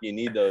quarterback, you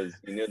need those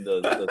things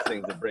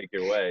to break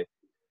your way.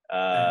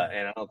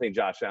 And I don't think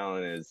Josh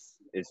Allen is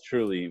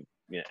truly,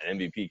 you know, an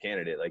MVP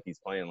candidate like he's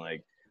playing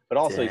like. But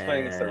also he's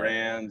playing against the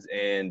Rams,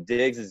 and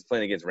Diggs is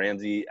playing against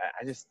Ramsey.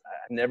 I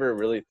never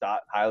really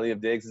thought highly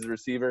of Diggs as a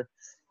receiver.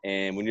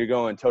 And when you're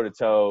going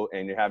toe-to-toe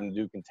and you're having to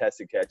do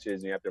contested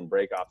catches and you have to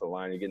break off the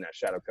line, you're getting that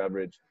shadow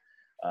coverage,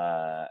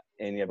 and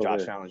you have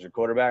Josh Allen as your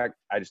quarterback,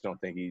 I just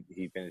don't think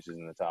he finishes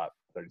in the top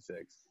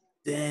 36.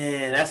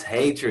 Damn, that's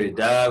hatred,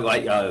 dog.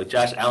 Like,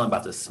 Josh Allen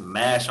about to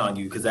smash on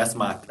you because that's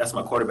my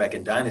quarterback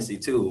in Dynasty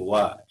too.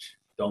 Watch.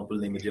 Don't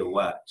believe me, just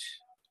watch.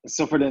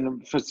 So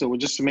so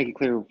just to make it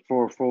clear,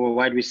 for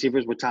wide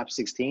receivers, we're top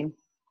 16.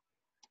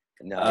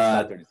 No, it's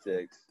top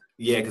 36.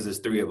 Yeah, because there's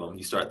 3 of them.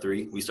 You start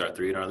 3. We start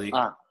 3 in our league.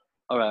 All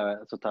right.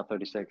 So top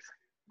 36.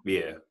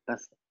 Yeah.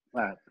 That's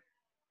all right.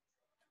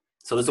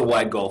 So there's a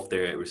wide gulf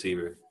there at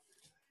receiver.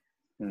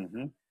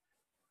 Mm-hmm.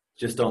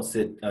 Just don't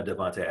sit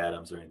Devontae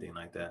Adams or anything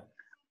like that.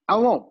 I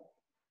won't.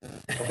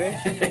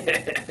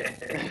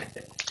 Okay.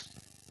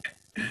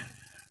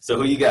 So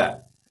who you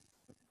got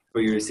for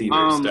your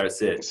receivers? Start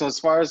sit. So as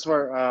far as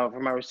for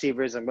my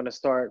receivers, I'm going to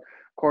start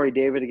Corey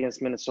Davis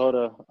against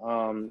Minnesota.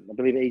 I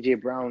believe A.J.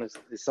 Brown is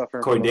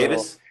suffering. Corey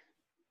Davis?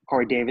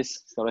 Corey Davis.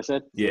 Is that what I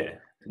said? Yeah,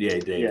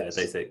 David, yes. as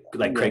they say.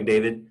 Like Craig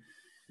David?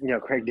 Yeah,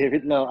 Craig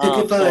David. No.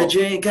 Looking for a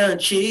drink on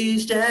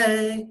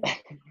Tuesday.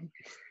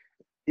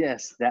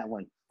 Yes, that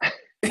one.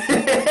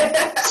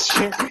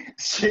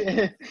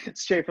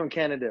 straight from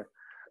Canada.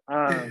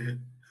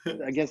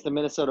 Against the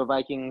Minnesota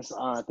Vikings,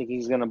 I think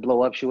he's going to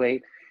blow up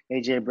Shuate.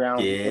 A.J. Brown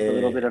with a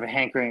little bit of a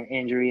hankering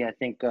injury, I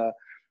think,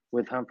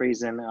 with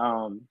Humphreys and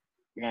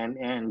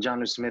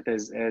Jonnu Smith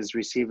as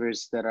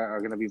receivers that are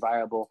going to be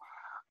viable.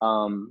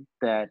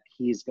 That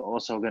he's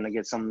also going to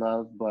get some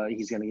love, but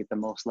he's going to get the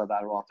most love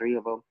out of all 3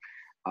 of them.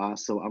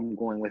 So I'm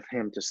going with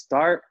him to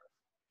start.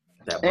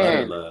 That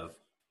butter love.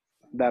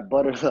 That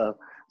butter love.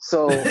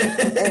 So,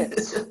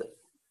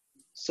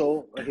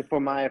 okay, for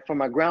my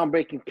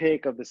groundbreaking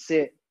pick of the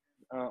sit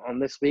on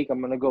this week,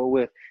 I'm gonna go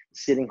with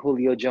sitting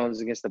Julio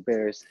Jones against the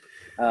Bears.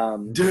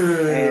 Damn,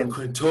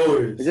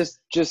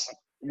 Just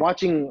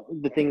watching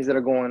the things that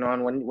are going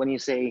on. When you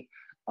say,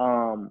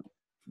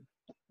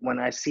 when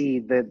I see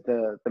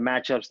the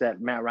matchups that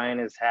Matt Ryan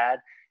has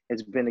had,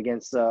 it's been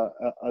against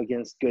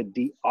good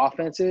deep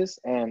offenses,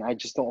 and I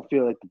just don't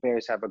feel like the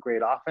Bears have a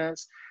great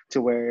offense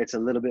to where it's a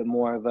little bit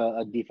more of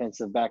a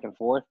defensive back and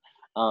forth,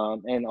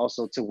 and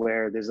also to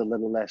where there's a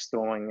little less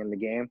throwing in the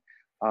game,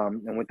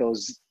 and with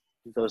those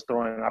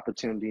throwing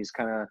opportunities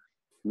kind of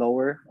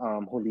lower,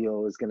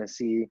 Julio is going to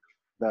see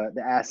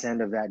the ass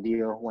end of that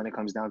deal when it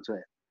comes down to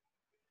it.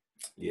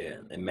 Yeah,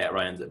 and Matt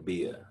Ryan's a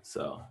Bia,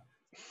 so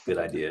good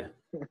idea.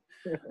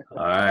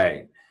 All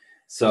right.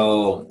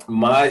 So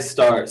my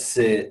start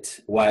sit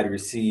wide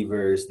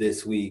receivers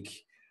this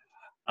week,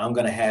 I'm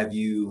going to have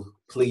you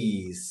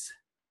please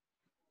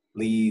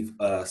leave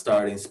a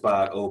starting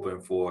spot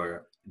open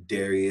for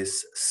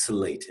Darius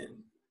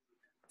Slayton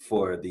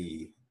for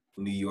the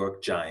New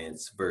York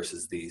Giants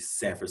versus the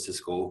San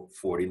Francisco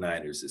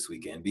 49ers this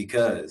weekend,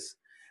 because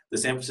the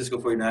San Francisco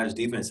 49ers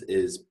defense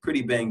is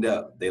pretty banged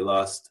up. They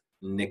lost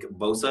Nick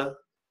Bosa,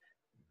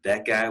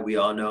 that guy we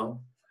all know.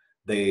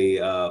 They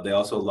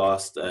also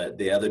lost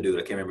the other dude. I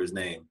can't remember his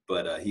name,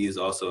 but he is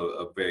also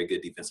a very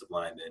good defensive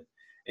lineman.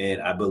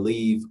 And I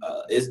believe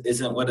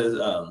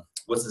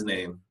what's his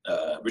name?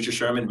 Richard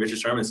Sherman. Richard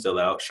Sherman's still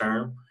out.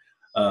 Sherm.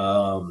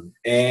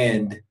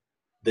 And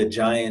the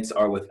Giants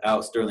are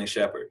without Sterling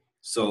Shepard.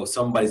 So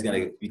somebody's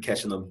going to be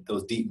catching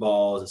those deep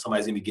balls, and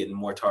somebody's going to be getting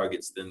more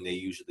targets than they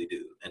usually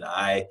do. And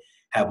I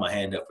have my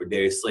hand up for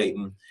Darius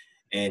Slayton,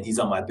 and he's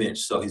on my bench,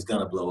 so he's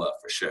going to blow up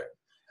for sure.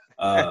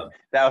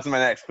 That was my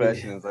next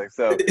question. It's like,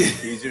 so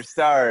he's your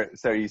start.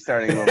 So are you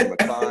starting over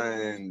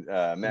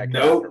McLaurin,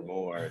 Metcalf, or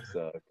Moore?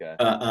 So okay.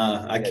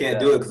 I can't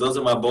do it because those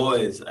are my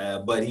boys.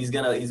 But he's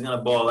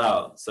gonna ball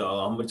out. So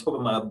I'm gonna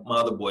hope my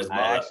other boys ball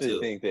out too. I actually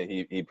think that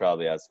he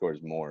probably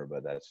outscores Moore,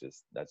 but that's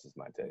just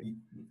my take.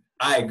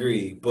 I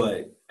agree,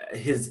 but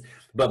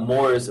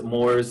Moore's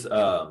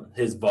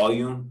his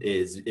volume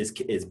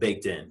is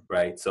baked in,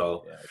 right?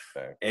 So yeah, that's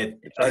fair.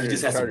 If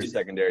Chargers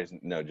secondary is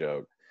no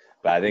joke.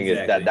 But I think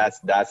Exactly.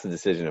 that's the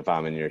decision if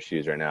I'm in your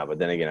shoes right now. But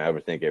then again, I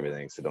overthink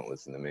everything, so don't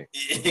listen to me.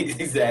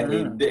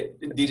 Exactly.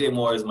 DJ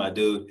Moore is my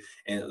dude,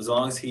 and as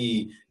long as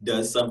he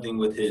does something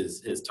with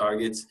his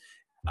targets,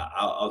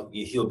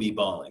 he'll be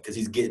balling because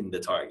he's getting the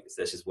targets.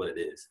 That's just what it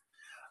is.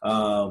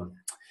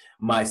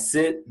 My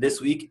sit this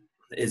week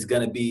is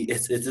gonna be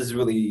it's just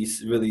really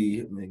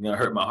gonna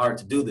hurt my heart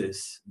to do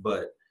this,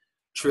 but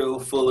Trill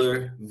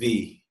Fuller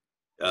V.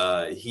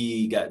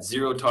 He got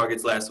 0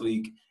 targets last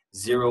week,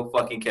 0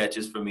 fucking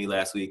catches for me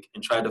last week,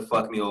 and tried to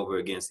fuck me over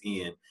against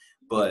Ian.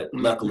 But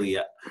luckily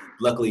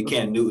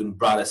Cam Newton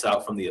brought us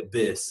out from the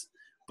abyss.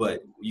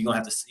 But you're gonna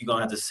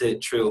have to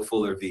sit Trill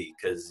Fuller V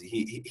because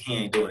he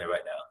ain't doing it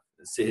right now.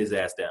 Sit his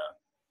ass down.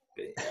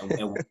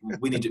 And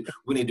we need to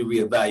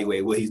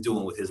reevaluate what he's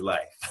doing with his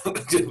life.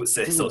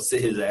 So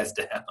sit his ass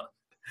down.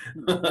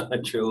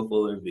 Trill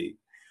Fuller V.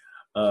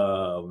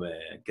 Oh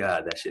man,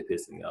 God, that shit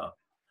pissed me off.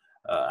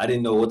 I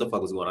didn't know what the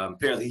fuck was going on.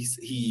 Apparently,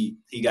 he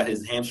got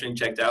his hamstring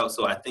checked out.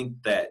 So I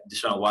think that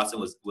Deshaun Watson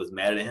was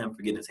mad at him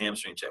for getting his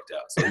hamstring checked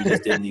out. So he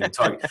just didn't even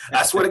target.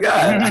 I swear to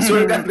God,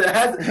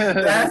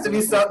 that has to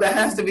be something. That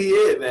has to be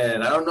it,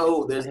 man. I don't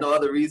know. There's no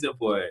other reason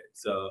for it.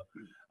 So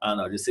I don't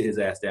know. Just sit his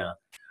ass down.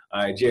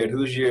 All right, Jared,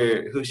 who's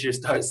your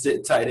start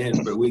sit tight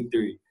end for week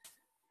 3?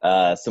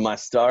 So my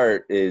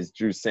start is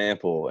Drew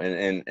Sample,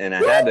 and I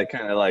had to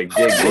kind of like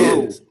dig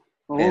in.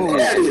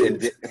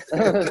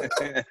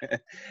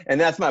 And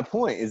that's my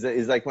point.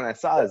 Is like when I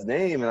saw his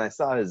name and I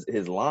saw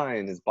his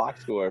line, his box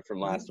score from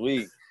last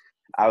week,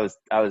 I was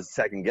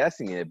second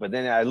guessing it. But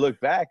then I look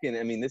back and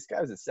I mean, this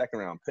guy's a 2nd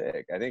round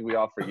pick. I think we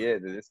all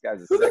forget that this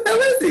guy's a Who the hell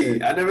is he?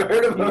 pick. I never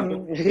heard of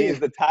him. He's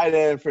the tight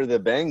end for the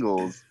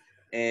Bengals.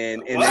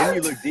 And then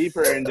you look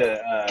deeper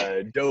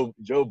into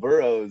Joe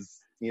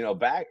Burrow's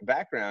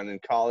background in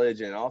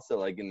college and also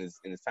like in his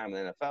time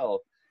in the NFL,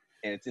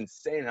 and it's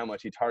insane how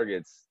much he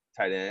targets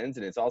tight ends,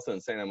 and it's also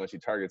insane how much he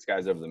targets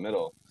guys over the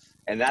middle,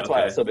 and that's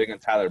why I was so big on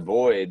Tyler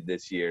Boyd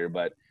this year.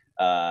 But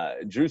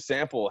Drew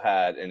Sample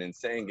had an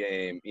insane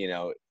game,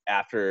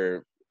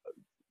 after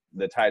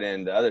the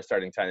other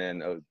starting tight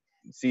end,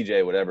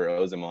 CJ whatever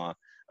Ozema,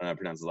 I don't know how to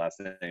pronounce his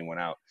last name,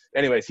 went out.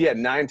 Anyways, he had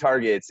 9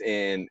 targets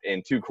in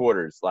 2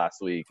 quarters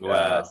last week.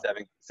 Wow.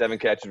 7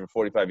 catches for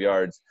 45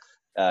 yards.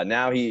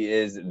 Now he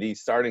is the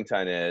starting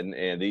tight end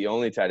and the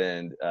only tight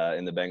end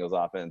in the Bengals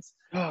offense.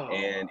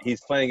 And he's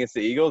playing against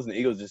the Eagles, and the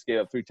Eagles just gave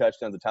up 3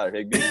 touchdowns to Tyler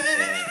Higbee.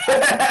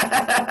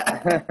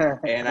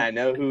 And I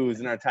know who's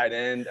in our tight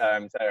end,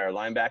 our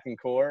linebacking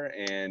core,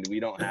 and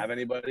we don't have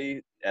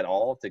anybody at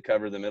all to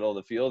cover the middle of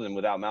the field. And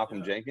without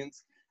Malcolm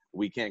Jenkins,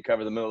 we can't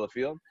cover the middle of the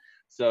field.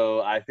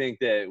 So I think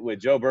that with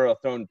Joe Burrow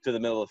thrown to the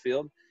middle of the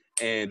field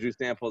and Drew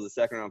Sample is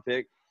a 2nd round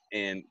pick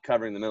and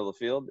covering the middle of the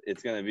field,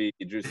 it's going to be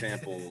Drew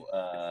Sample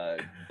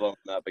blowing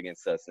up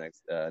against us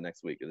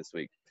next week or this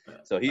week.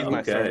 So he's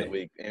my start of the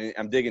week. And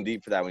I'm digging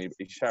deep for that one.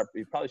 He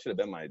probably should have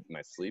been my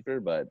sleeper,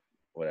 but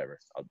whatever.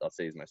 I'll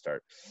say he's my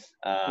start.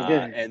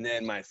 And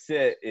then my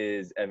sit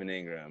is Evan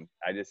Ingram.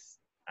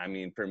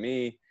 For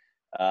me,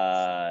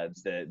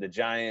 the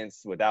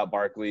Giants without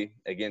Barkley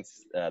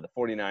against the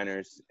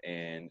 49ers,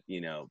 and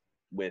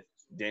with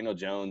Daniel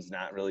Jones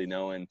not really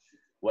knowing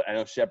what, I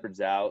know Shepard's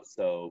out,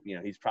 so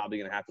he's probably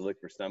going to have to look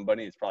for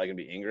somebody. It's probably going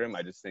to be Ingram.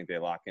 I just think they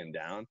lock him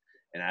down,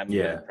 and I haven't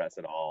been impressed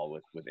at all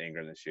with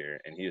Ingram this year.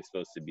 And he is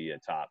supposed to be a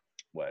top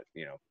 5-6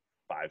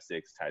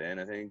 tight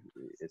end, I think,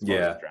 as far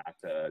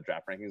as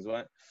draft rankings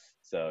went.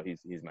 So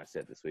he's my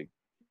sit this week.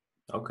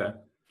 Okay,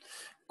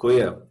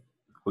 cool.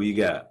 Who you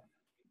got?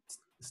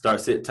 Start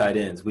sit tight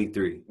ends week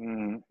 3.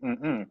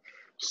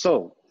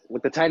 So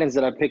with the tight ends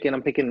that I'm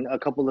picking a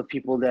couple of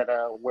people that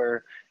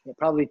were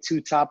probably 2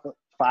 top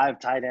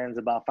 5 tight ends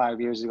about 5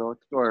 years ago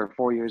or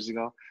 4 years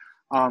ago.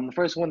 The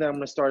first one that I'm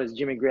going to start is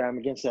Jimmy Graham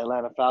against the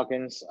Atlanta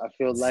Falcons. I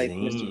feel like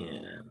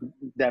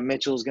that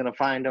Mitchell's going to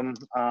find him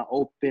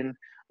open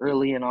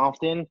early and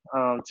often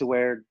to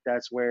where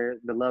that's where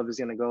the love is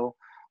going to go.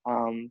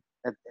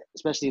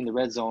 Especially in the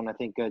red zone, I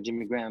think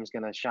Jimmy Graham's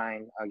going to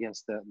shine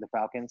against the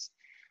Falcons.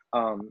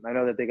 I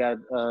know that they got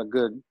a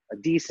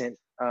decent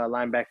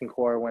linebacking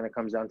core when it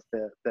comes down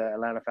to the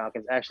Atlanta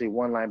Falcons. Actually,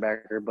 1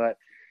 linebacker, but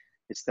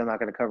it's still not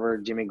going to cover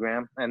Jimmy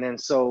Graham. And then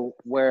so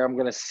where I'm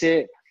going to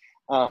sit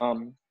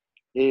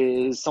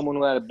is someone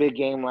who had a big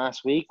game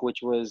last week, which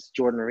was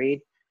Jordan Reed.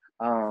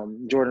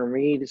 Jordan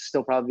Reed is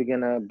still probably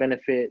going to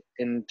benefit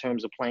in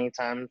terms of playing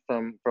time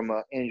from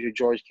an injured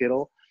George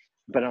Kittle,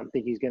 but I don't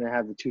think he's going to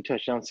have the 2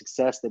 touchdown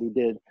success that he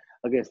did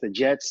against the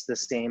Jets the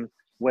same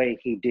way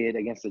he did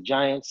against the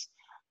Giants.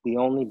 The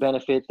only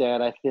benefit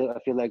that I feel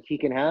like he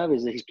can have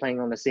is that he's playing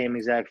on the same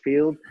exact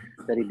field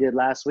that he did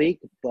last week,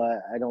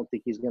 but I don't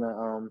think he's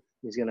gonna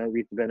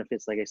reap the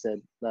benefits, like I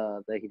said,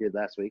 that he did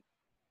last week.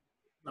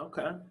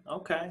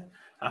 Okay,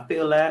 I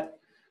feel that.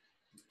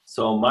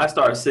 So my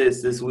start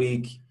sits this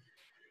week,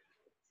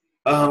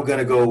 I'm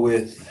gonna go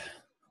with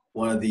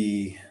one of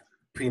the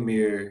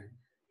premier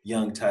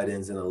young tight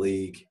ends in the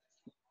league.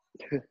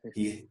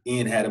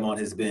 Ian had him on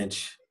his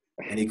bench,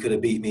 and he could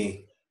have beat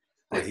me,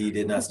 but he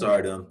did not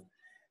start him.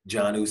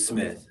 Jonnu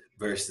Smith,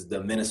 versus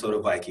the Minnesota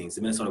Vikings.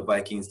 The Minnesota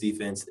Vikings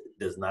defense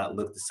does not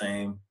look the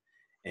same,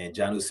 and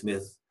Jonnu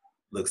Smith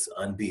looks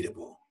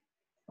unbeatable.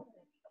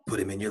 Put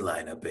him in your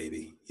lineup,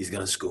 baby. He's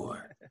gonna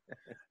score.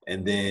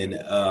 And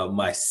then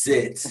my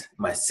sit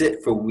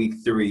for week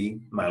 3,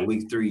 my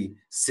week 3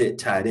 sit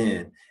tight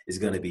end is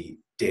gonna be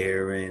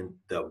Darren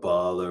the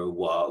Baller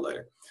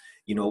Waller.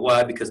 You know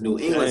why? Because New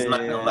England's not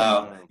gonna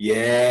allow.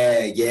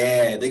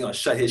 They're gonna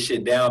shut his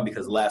shit down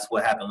because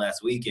what happened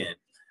last weekend.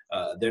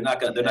 They're not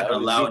gonna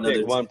allow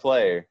another one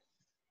player.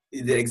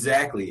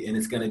 Exactly, and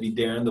it's gonna be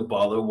Darren the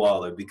Baller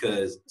Waller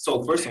because.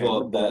 So first of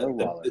all,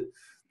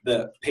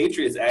 the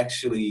Patriots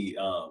actually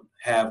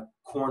have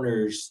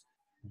corners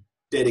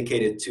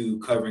dedicated to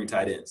covering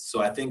tight ends.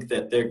 So I think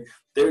that they're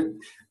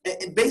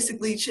and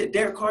basically shit.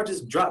 Derek Carr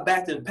just dropped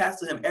back and passed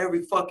to him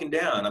every fucking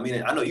down. I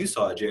mean, I know you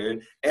saw it,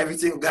 Jared. Every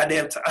single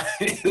goddamn time,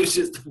 it was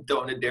just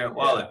throwing to Darren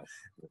Waller.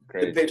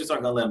 Crazy. The Patriots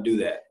aren't gonna let him do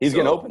that. He's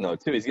getting open though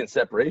too. He's getting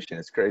separation.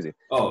 It's crazy.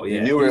 Oh yeah,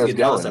 he knew where it was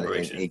going.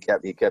 Separation. He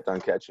kept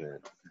on catching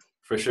it.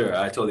 For sure,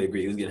 I totally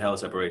agree. He was getting hella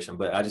separation,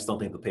 but I just don't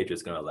think the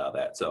Patriots are going to allow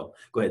that. So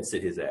go ahead and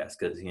sit his ass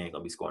because he ain't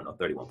going to be scoring no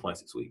 31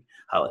 points this week.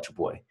 Holla at your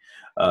boy.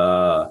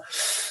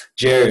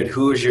 Jared,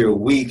 who is your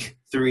week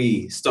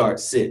 3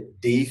 start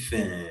sit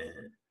defense?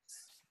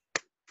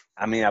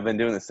 I mean, I've been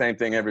doing the same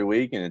thing every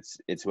week, and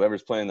it's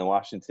whoever's playing the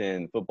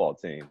Washington football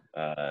team.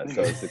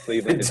 So it's the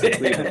Cleveland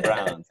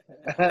Browns.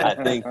 I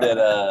think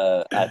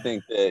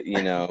that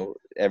you know,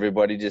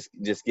 everybody just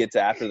gets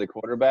after the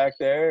quarterback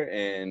there,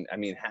 and I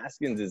mean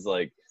Haskins is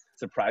like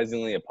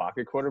surprisingly a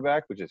pocket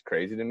quarterback, which is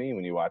crazy to me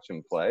when you watch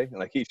him play.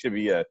 Like he should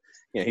be like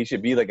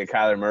a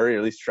Kyler Murray, or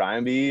at least try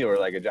and be, or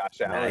like a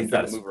Josh Allen. He's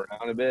got to move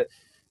around a bit.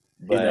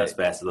 But, he's not as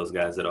fast as those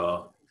guys at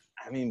all.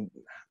 I mean,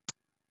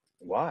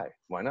 why?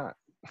 Why not?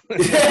 Why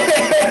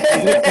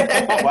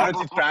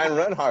don't you try and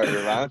run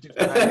harder? Why don't you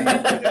try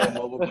and be a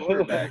mobile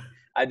quarterback?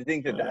 I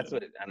think that's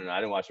what I don't know. I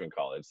didn't watch him in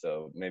college,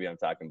 so maybe I'm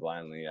talking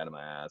blindly out of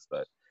my ass.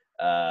 But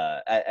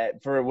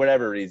for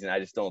whatever reason, I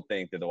just don't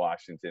think that the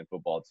Washington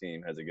football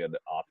team has a good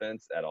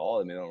offense at all. I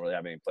mean, they don't really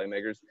have any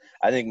playmakers.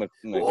 I think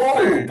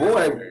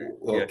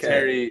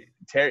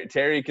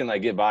Terry can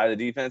like get by the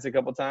defense a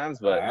couple times,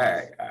 but all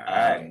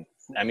right.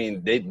 I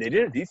mean, they did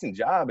a decent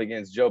job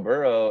against Joe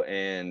Burrow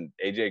and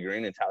AJ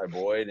Green and Tyler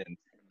Boyd and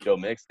Joe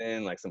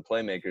Mixon, like some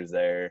playmakers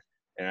there.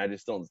 And I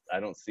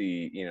don't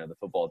see, you know, the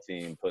football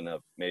team putting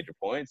up major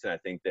points. And I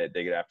think that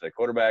they get after the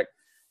quarterback,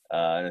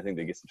 and I think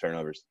they get some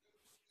turnovers.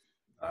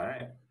 All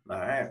right.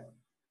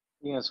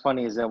 You know, what's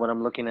funny is that when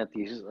I'm looking at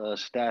these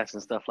stats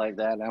and stuff like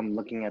that, I'm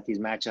looking at these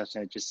matchups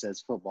and it just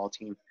says football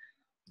team.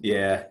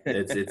 Yeah,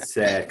 it's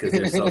sad because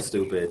they're so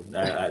stupid.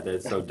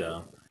 That's so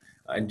dumb.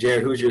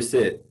 Jared, who's your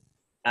sit?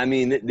 I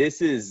mean,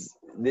 this is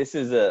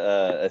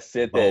a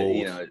sit that,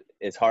 you know,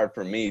 it's hard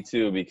for me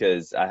too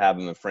because I have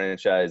them in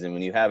franchise, and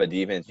when you have a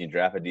defense, you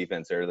draft a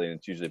defense early, and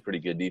it's usually a pretty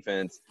good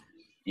defense.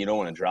 You don't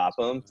want to drop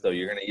them, so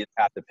you're gonna either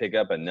have to pick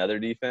up another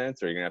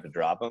defense or you're gonna have to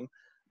drop them.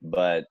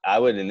 But I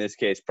would, in this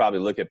case, probably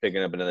look at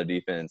picking up another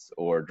defense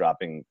or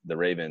dropping the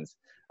Ravens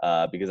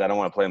because I don't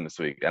want to play them this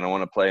week. I don't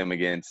want to play them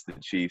against the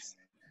Chiefs.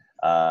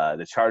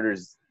 The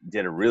Chargers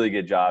did a really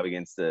good job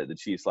against the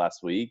Chiefs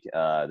last week.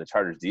 The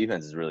Chargers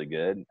defense is really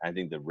good. I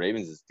think the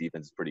Ravens'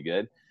 defense is pretty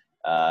good.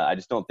 I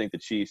just don't think the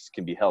Chiefs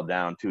can be held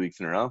down 2 weeks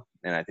in a row.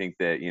 And I think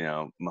that, you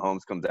know,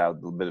 Mahomes comes out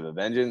with a little bit of a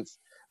vengeance.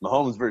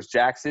 Mahomes versus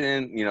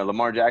Jackson, you know,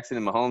 Lamar Jackson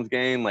and Mahomes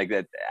game, like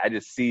that. I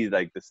just see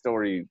like the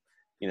story,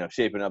 you know,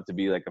 shaping up to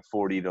be like a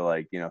 40 to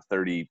like,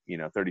 30,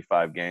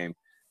 35 game.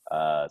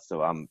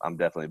 So I'm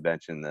definitely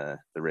benching the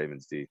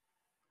Ravens D.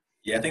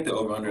 Yeah, I think the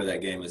over under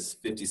that game is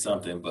 50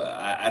 something, but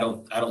I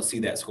don't see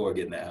that score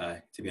getting that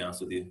high, to be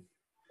honest with you.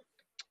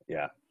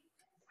 Yeah.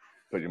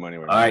 Put your money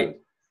where all right.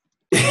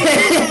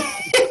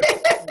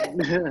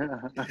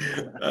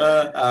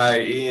 All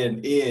right,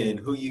 Ian,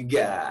 who you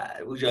got?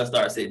 Who's your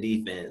start set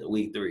defense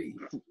week 3?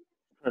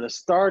 For the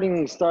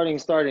starting.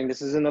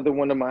 This is another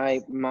one of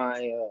my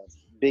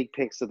big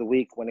picks of the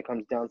week when it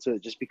comes down to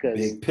it. Just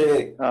because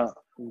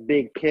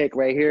big pick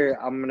right here.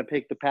 I'm gonna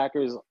pick the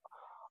Packers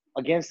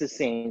against the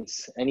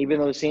Saints, and even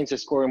though the Saints are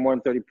scoring more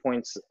than 30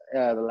 points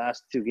the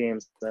last 2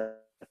 games,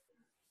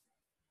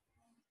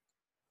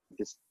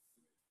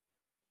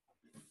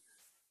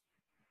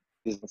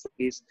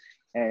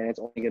 and it's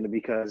only going to be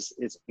because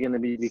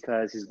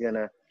he's going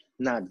to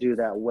not do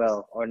that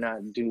well or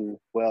not do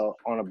well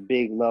on a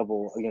big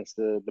level against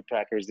the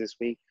Packers this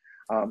week.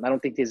 I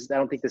don't think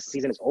the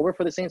season is over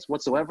for the Saints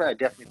whatsoever. I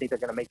definitely think they're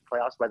going to make the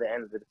playoffs by the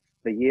end of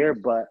the year,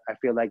 but I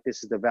feel like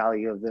this is the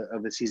value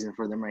of the season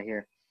for them right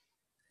here.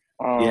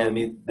 Yeah, I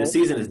mean, the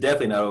season is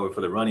definitely not over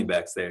for the running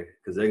backs there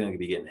because they're going to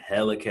be getting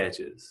hella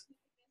catches.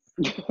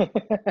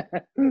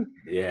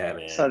 Yeah,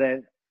 man. So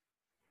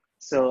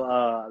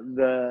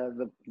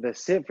the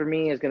sit for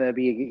me is going to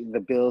be the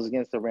Bills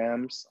against the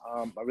Rams.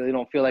 I really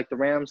don't feel like the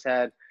Rams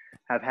have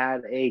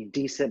had a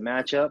decent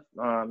matchup.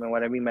 And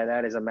what I mean by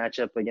that is a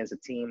matchup against a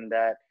team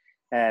that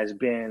has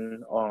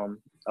been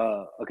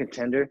a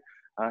contender.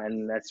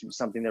 And that's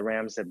something the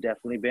Rams have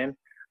definitely been.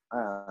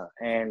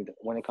 And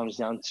when it comes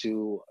down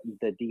to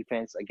the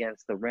defense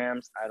against the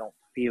Rams, I don't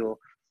feel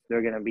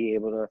they're going to be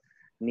able to,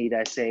 need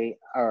I say,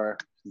 or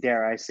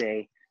dare I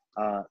say,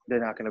 they're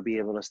not going to be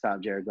able to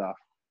stop Jared Goff.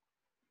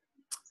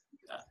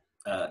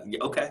 Yeah,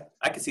 okay,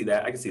 I can see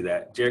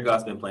that. Jared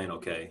Goff's been playing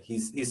okay.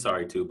 He's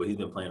sorry too, but he's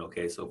been playing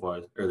okay so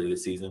far early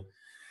this season.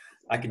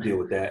 I can deal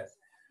with that.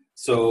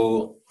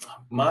 So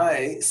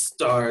my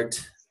start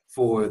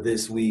for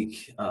this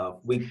week,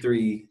 week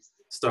 3,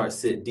 start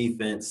sit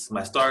defense.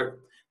 My start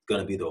going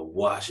to be the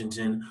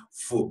Washington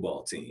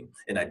football team.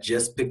 And I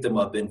just picked them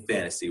up in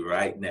fantasy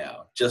right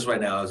now as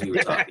we were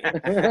talking.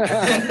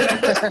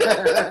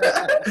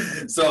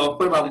 So I'm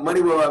putting my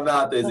money where my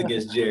mouth is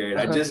against Jared.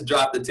 I just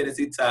dropped the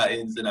Tennessee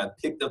Titans, and I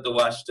picked up the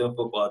Washington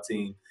football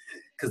team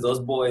because those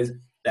boys,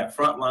 that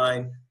front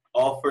line,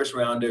 all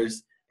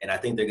first-rounders, and I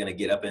think they're going to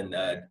get up in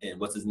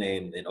what's his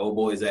name, in old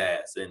boy's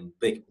ass, and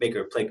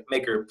Baker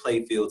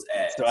Playfield's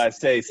ass. So I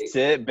say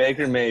sit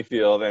Baker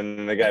Mayfield,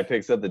 and the guy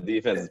picks up the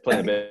defense is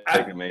playing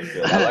Baker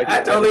Mayfield. I like it.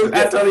 I totally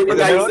forgot you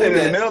said that. In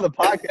the middle of the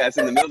podcast,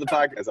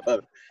 I love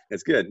it.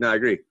 It's good. No, I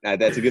agree.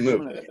 That's a good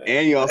move.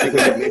 And you also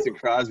picked up Mason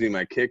Crosby,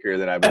 my kicker,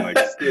 that I've been like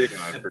sitting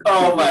on for 2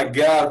 Oh my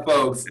God,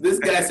 folks! This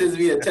guy sends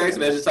me a text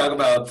message talking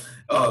about,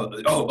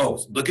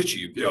 look at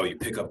you, you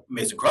pick up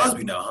Mason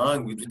Crosby now, huh?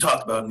 We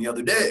talked about him the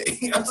other day.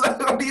 I was like,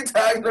 what are you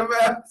talking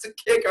about? It's a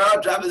kicker. I'll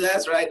drop his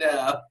ass right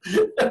now.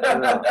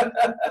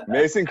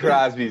 Mason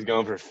Crosby's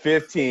going for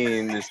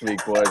 15 this week,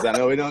 boys. I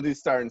know we don't do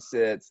starting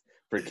sits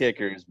for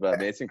kickers, but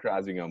Mason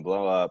Crosby going to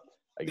blow up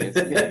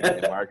against me,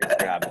 and Marcus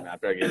grabbed him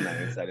after I gave him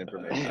that inside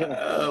information.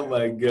 Oh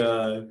my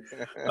God!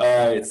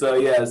 All right, so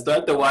yeah,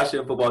 start the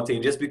Washington football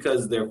team just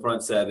because their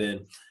front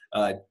seven,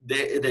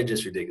 they're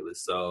just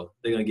ridiculous. So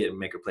they're gonna get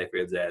Maker play for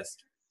his ass,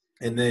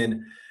 and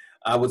then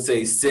I would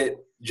say sit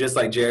just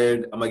like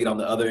Jared. I'm gonna get on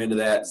the other end of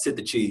that. Sit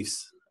the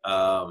Chiefs.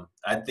 I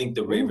think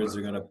the Ravens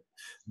are gonna.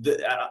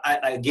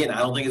 I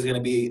don't think it's going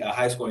to be a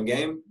high-scoring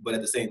game, but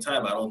at the same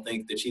time, I don't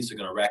think the Chiefs are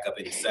going to rack up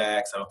any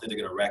sacks. I don't think they're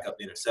going to rack up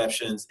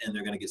interceptions, and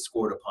they're going to get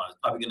scored upon. It's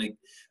probably going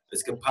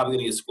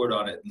to get scored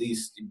on at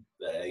least,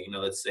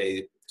 let's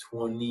say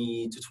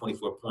 20 to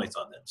 24 points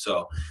on them.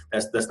 So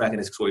that's not going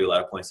to score you a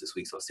lot of points this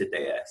week. So sit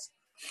their ass.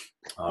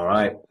 All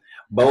right,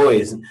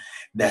 boys.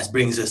 That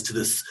brings us to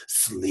the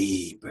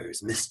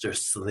sleepers, Mr.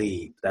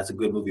 Sleep. That's a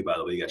good movie, by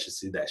the way. You guys should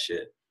see that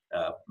shit.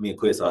 Me and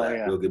Quiz saw that.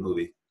 Yeah. Real good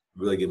movie.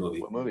 Really good movie.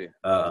 What movie?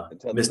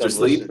 Mr.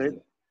 Sleep.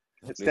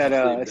 It's that.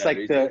 It's like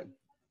the.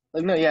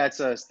 No, yeah, it's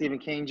a Stephen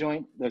King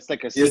joint. It's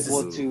like a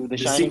sequel to The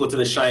Shining. Sequel to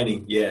The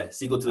Shining. Yeah,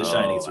 sequel to The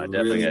Shining. It's I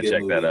definitely gotta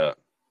check that out.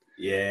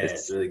 Yeah,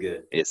 it's really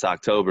good. It's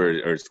October,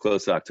 or it's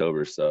close to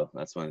October, so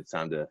that's when it's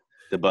time to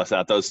bust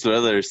out those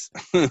thrillers.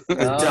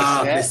 The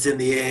darkness in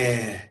the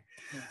air,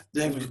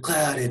 the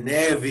clouding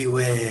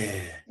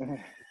everywhere,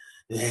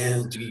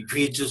 and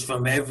creatures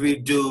from every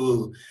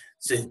dew.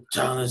 Sent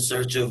on in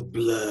search of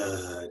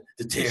blood.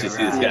 The terror. You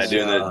see this guy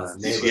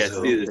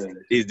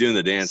doing he's doing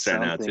the dance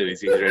right now too.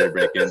 He's ready to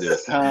break into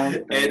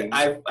it. And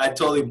I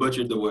totally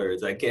butchered the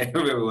words. I can't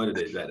remember what it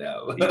is right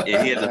now.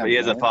 he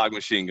has a fog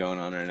machine going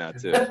on right now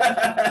too.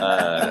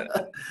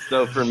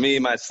 So for me,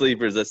 my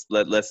sleepers. Let's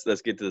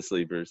get to the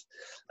sleepers.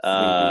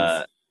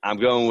 I'm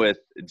going with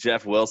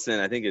Jeff Wilson.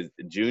 I think is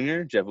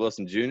Jr. Jeff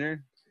Wilson Jr.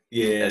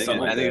 Yeah,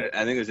 I think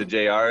there's a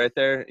JR right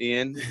there,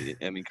 Ian.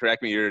 I mean,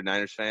 correct me. You're a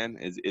Niners fan.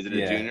 Is it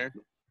a junior?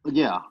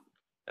 Yeah.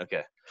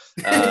 Okay.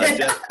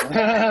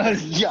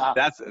 Yeah.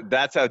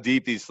 That's how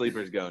deep these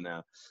sleepers go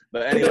now.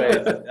 But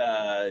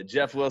anyways,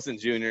 Jeff Wilson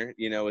Jr.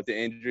 With the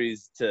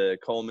injuries to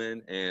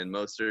Coleman and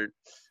Mostert,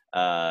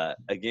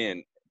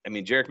 again. I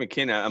mean, Jerick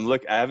McKinnon.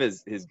 I have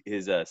his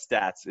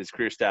stats, his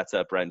career stats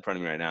up right in front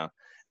of me right now.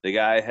 The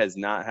guy has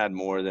not had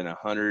more than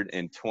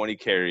 120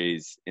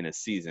 carries in a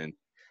season.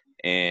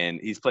 And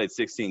he's played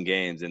 16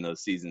 games in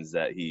those seasons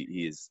that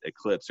he's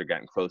eclipsed or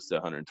gotten close to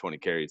 120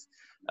 carries.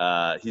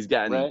 He's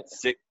gotten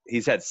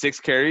he's had 6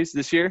 carries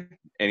this year,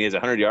 and he has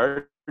 100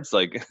 yards.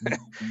 Like,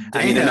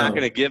 I mean, they're not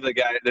going to give the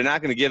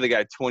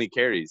guy 20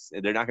 carries.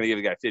 They're not going to give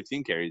the guy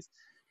 15 carries.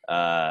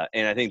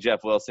 And I think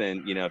Jeff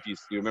Wilson, if you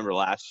remember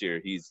last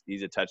year, he's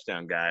a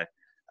touchdown guy.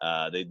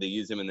 They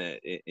use him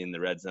in the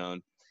red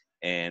zone.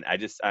 And I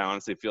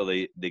honestly feel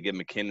they give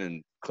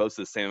McKinnon close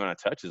to the same amount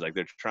of touches. Like,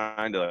 they're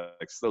trying to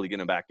slowly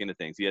get him back into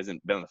things. He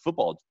hasn't been on the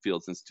football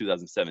field since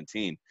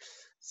 2017.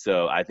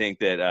 So I think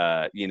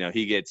that,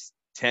 he gets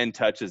 10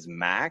 touches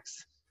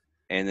max.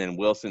 And then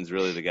Wilson's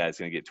really the guy that's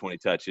going to get 20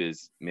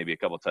 touches, maybe a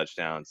couple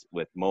touchdowns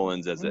with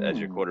Mullins as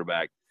your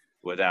quarterback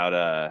without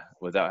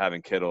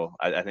having Kittle.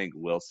 I think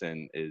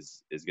Wilson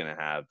is going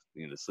to have,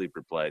 the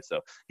sleeper play. So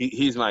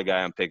he's my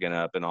guy I'm picking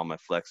up in all my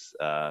flex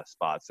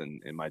spots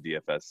in my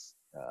DFS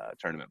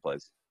tournament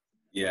plays.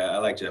 Yeah, I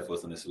like Jeff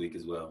Wilson this week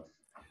as well.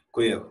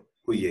 Quill,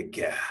 who you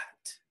got?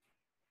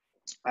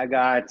 I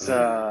got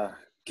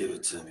give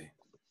it to me.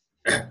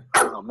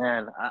 Oh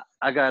man,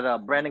 I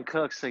got Brandon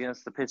Cooks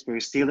against the Pittsburgh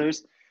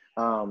Steelers,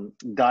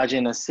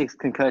 dodging a 6th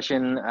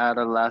concussion out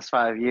of the last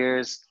 5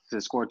 years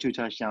to score 2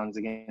 touchdowns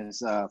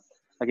against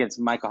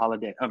Minka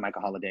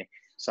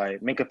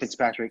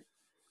Fitzpatrick.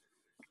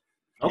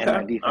 and my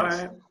Okay. defense. All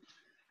right.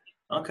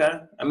 Okay.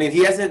 I mean,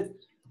 he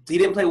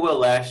didn't play well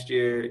last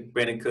year,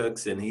 Brandon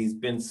Cooks, and he's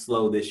been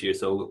slow this year.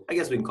 So I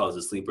guess we can call it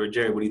a sleeper.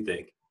 Jared, what do you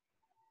think?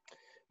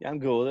 Yeah, I'm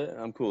cool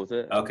with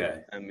it.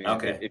 Okay. I mean,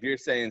 Okay. if you're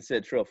saying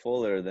sit Trill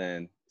Fuller,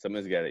 then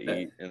someone's got to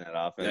eat in that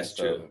offense. That's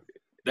true.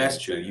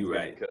 That's true. You're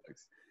right.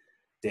 Cooks.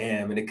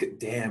 Damn,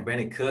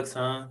 Brandon Cooks,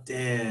 huh?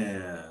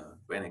 Damn,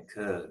 Brandon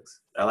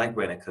Cooks. I like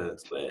Brandon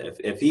Cooks, but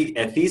if he's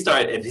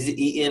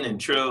eating and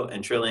Trill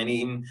ain't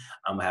eating,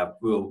 we're gonna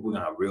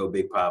have real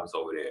big problems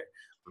over there.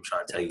 I'm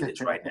trying to tell you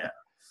this right now.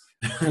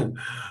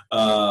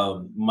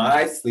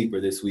 My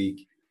sleeper this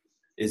week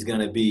is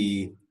gonna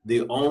be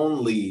the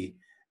only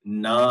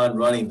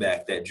non-running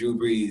back that Drew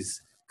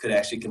Brees could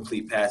actually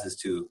complete passes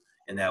to,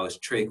 and that was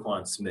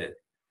Tre'Quan Smith.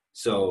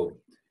 So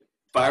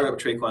fire up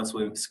Tre'Quan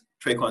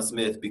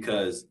Smith,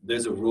 because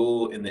there's a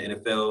rule in the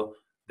NFL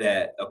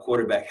that a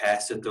quarterback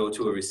has to throw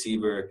to a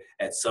receiver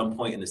at some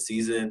point in the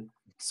season.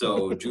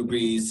 So Drew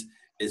Brees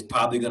is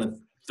probably going to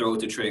throw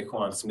to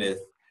Tre'Quan Smith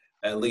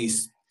at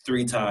least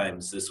 3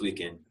 times this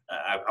weekend.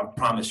 I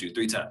promise you,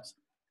 3 times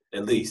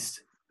at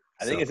least.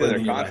 I think it's in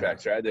their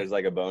contracts, right? There's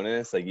like a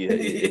bonus. Like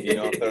if you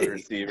don't throw a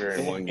receiver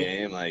in one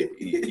game, like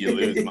you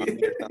lose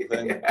money or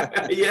something.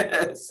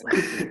 Yes.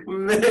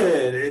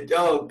 Man.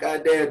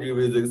 Goddamn, Drew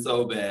Brees looks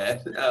so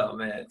bad. Oh,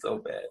 man, so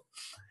bad.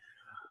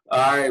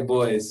 All right,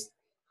 boys.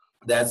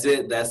 That's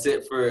it. That's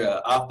it for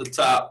Off the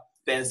Top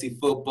Fantasy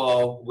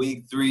Football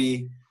Week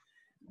 3.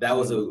 That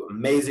was an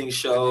amazing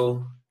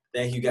show.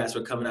 Thank you guys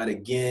for coming out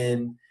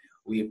again.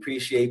 We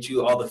appreciate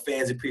you. All the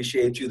fans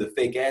appreciate you. The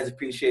fake ads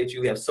appreciate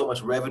you. We have so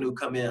much revenue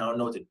come in. I don't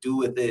know what to do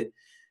with it.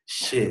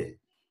 Shit.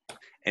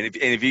 And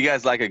if you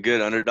guys like a good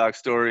underdog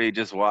story,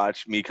 just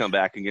watch me come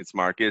back against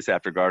Marcus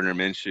after Gardner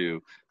Minshew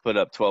put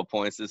up 12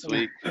 points this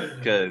week,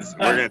 because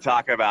we're going to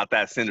talk about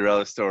that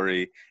Cinderella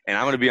story. And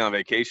I'm going to be on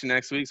vacation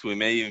next week, so we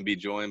may even be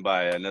joined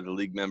by another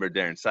league member,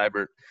 Darren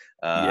Seibert.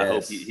 I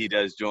hope he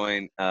does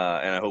join,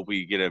 and I hope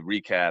we get a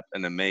recap,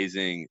 an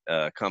amazing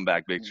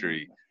comeback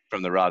victory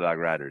from the Raw Dog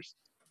Riders.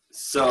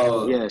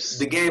 So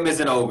the game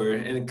isn't over,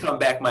 and come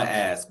back my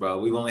ass, bro.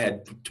 We've only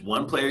had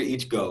 1 player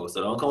each go,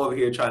 so don't come over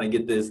here trying to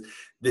get this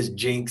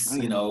jinx,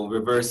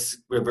 reverse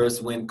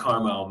win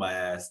karma on my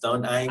ass. I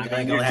ain't gonna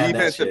have that shit. Your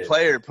defensive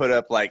player put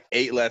up like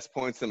 8 less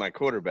points than my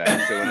quarterback.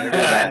 So whenever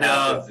that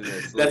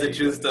happens, that's a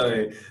true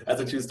story. That's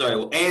a true story.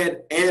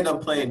 And I'm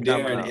playing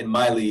Darren in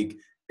my league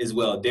as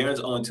well. Darren's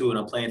 0-2, and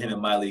I'm playing him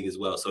in my league as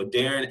well. So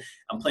Darren,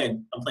 I'm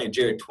playing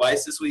Jared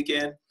twice this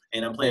weekend,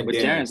 and I'm playing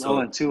Darren. Darren's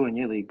 0-2 in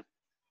your league.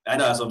 I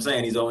know, that's what I'm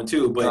saying. He's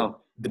 0-2,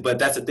 but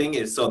that's the thing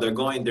is, so they're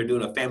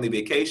doing a family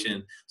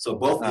vacation. So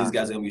both of these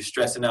guys are gonna be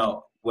stressing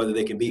out whether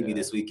they can beat me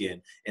this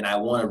weekend, and I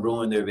want to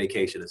ruin their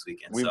vacation this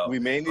weekend. We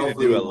may need to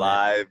do a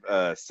live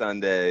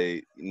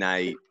Sunday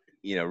night,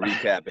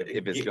 recap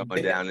if it's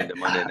going down into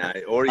Monday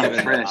night, or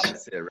even the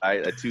opposite,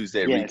 right? A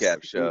Tuesday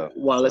recap show.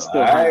 Well, let's do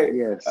it. All right,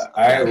 yes. All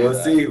right,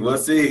 we'll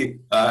see.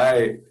 All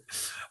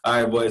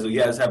right, boys. Well,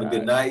 you guys have a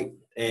good night.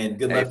 And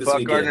good luck this fuck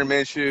weekend. Gardner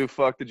Minshew,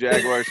 fuck the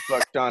Jaguars,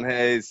 fuck John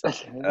Hayes.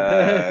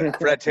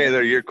 Fred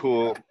Taylor, you're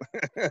cool.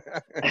 All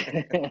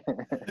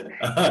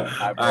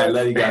right,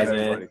 love you guys,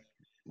 man.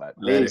 Bye.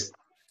 Later.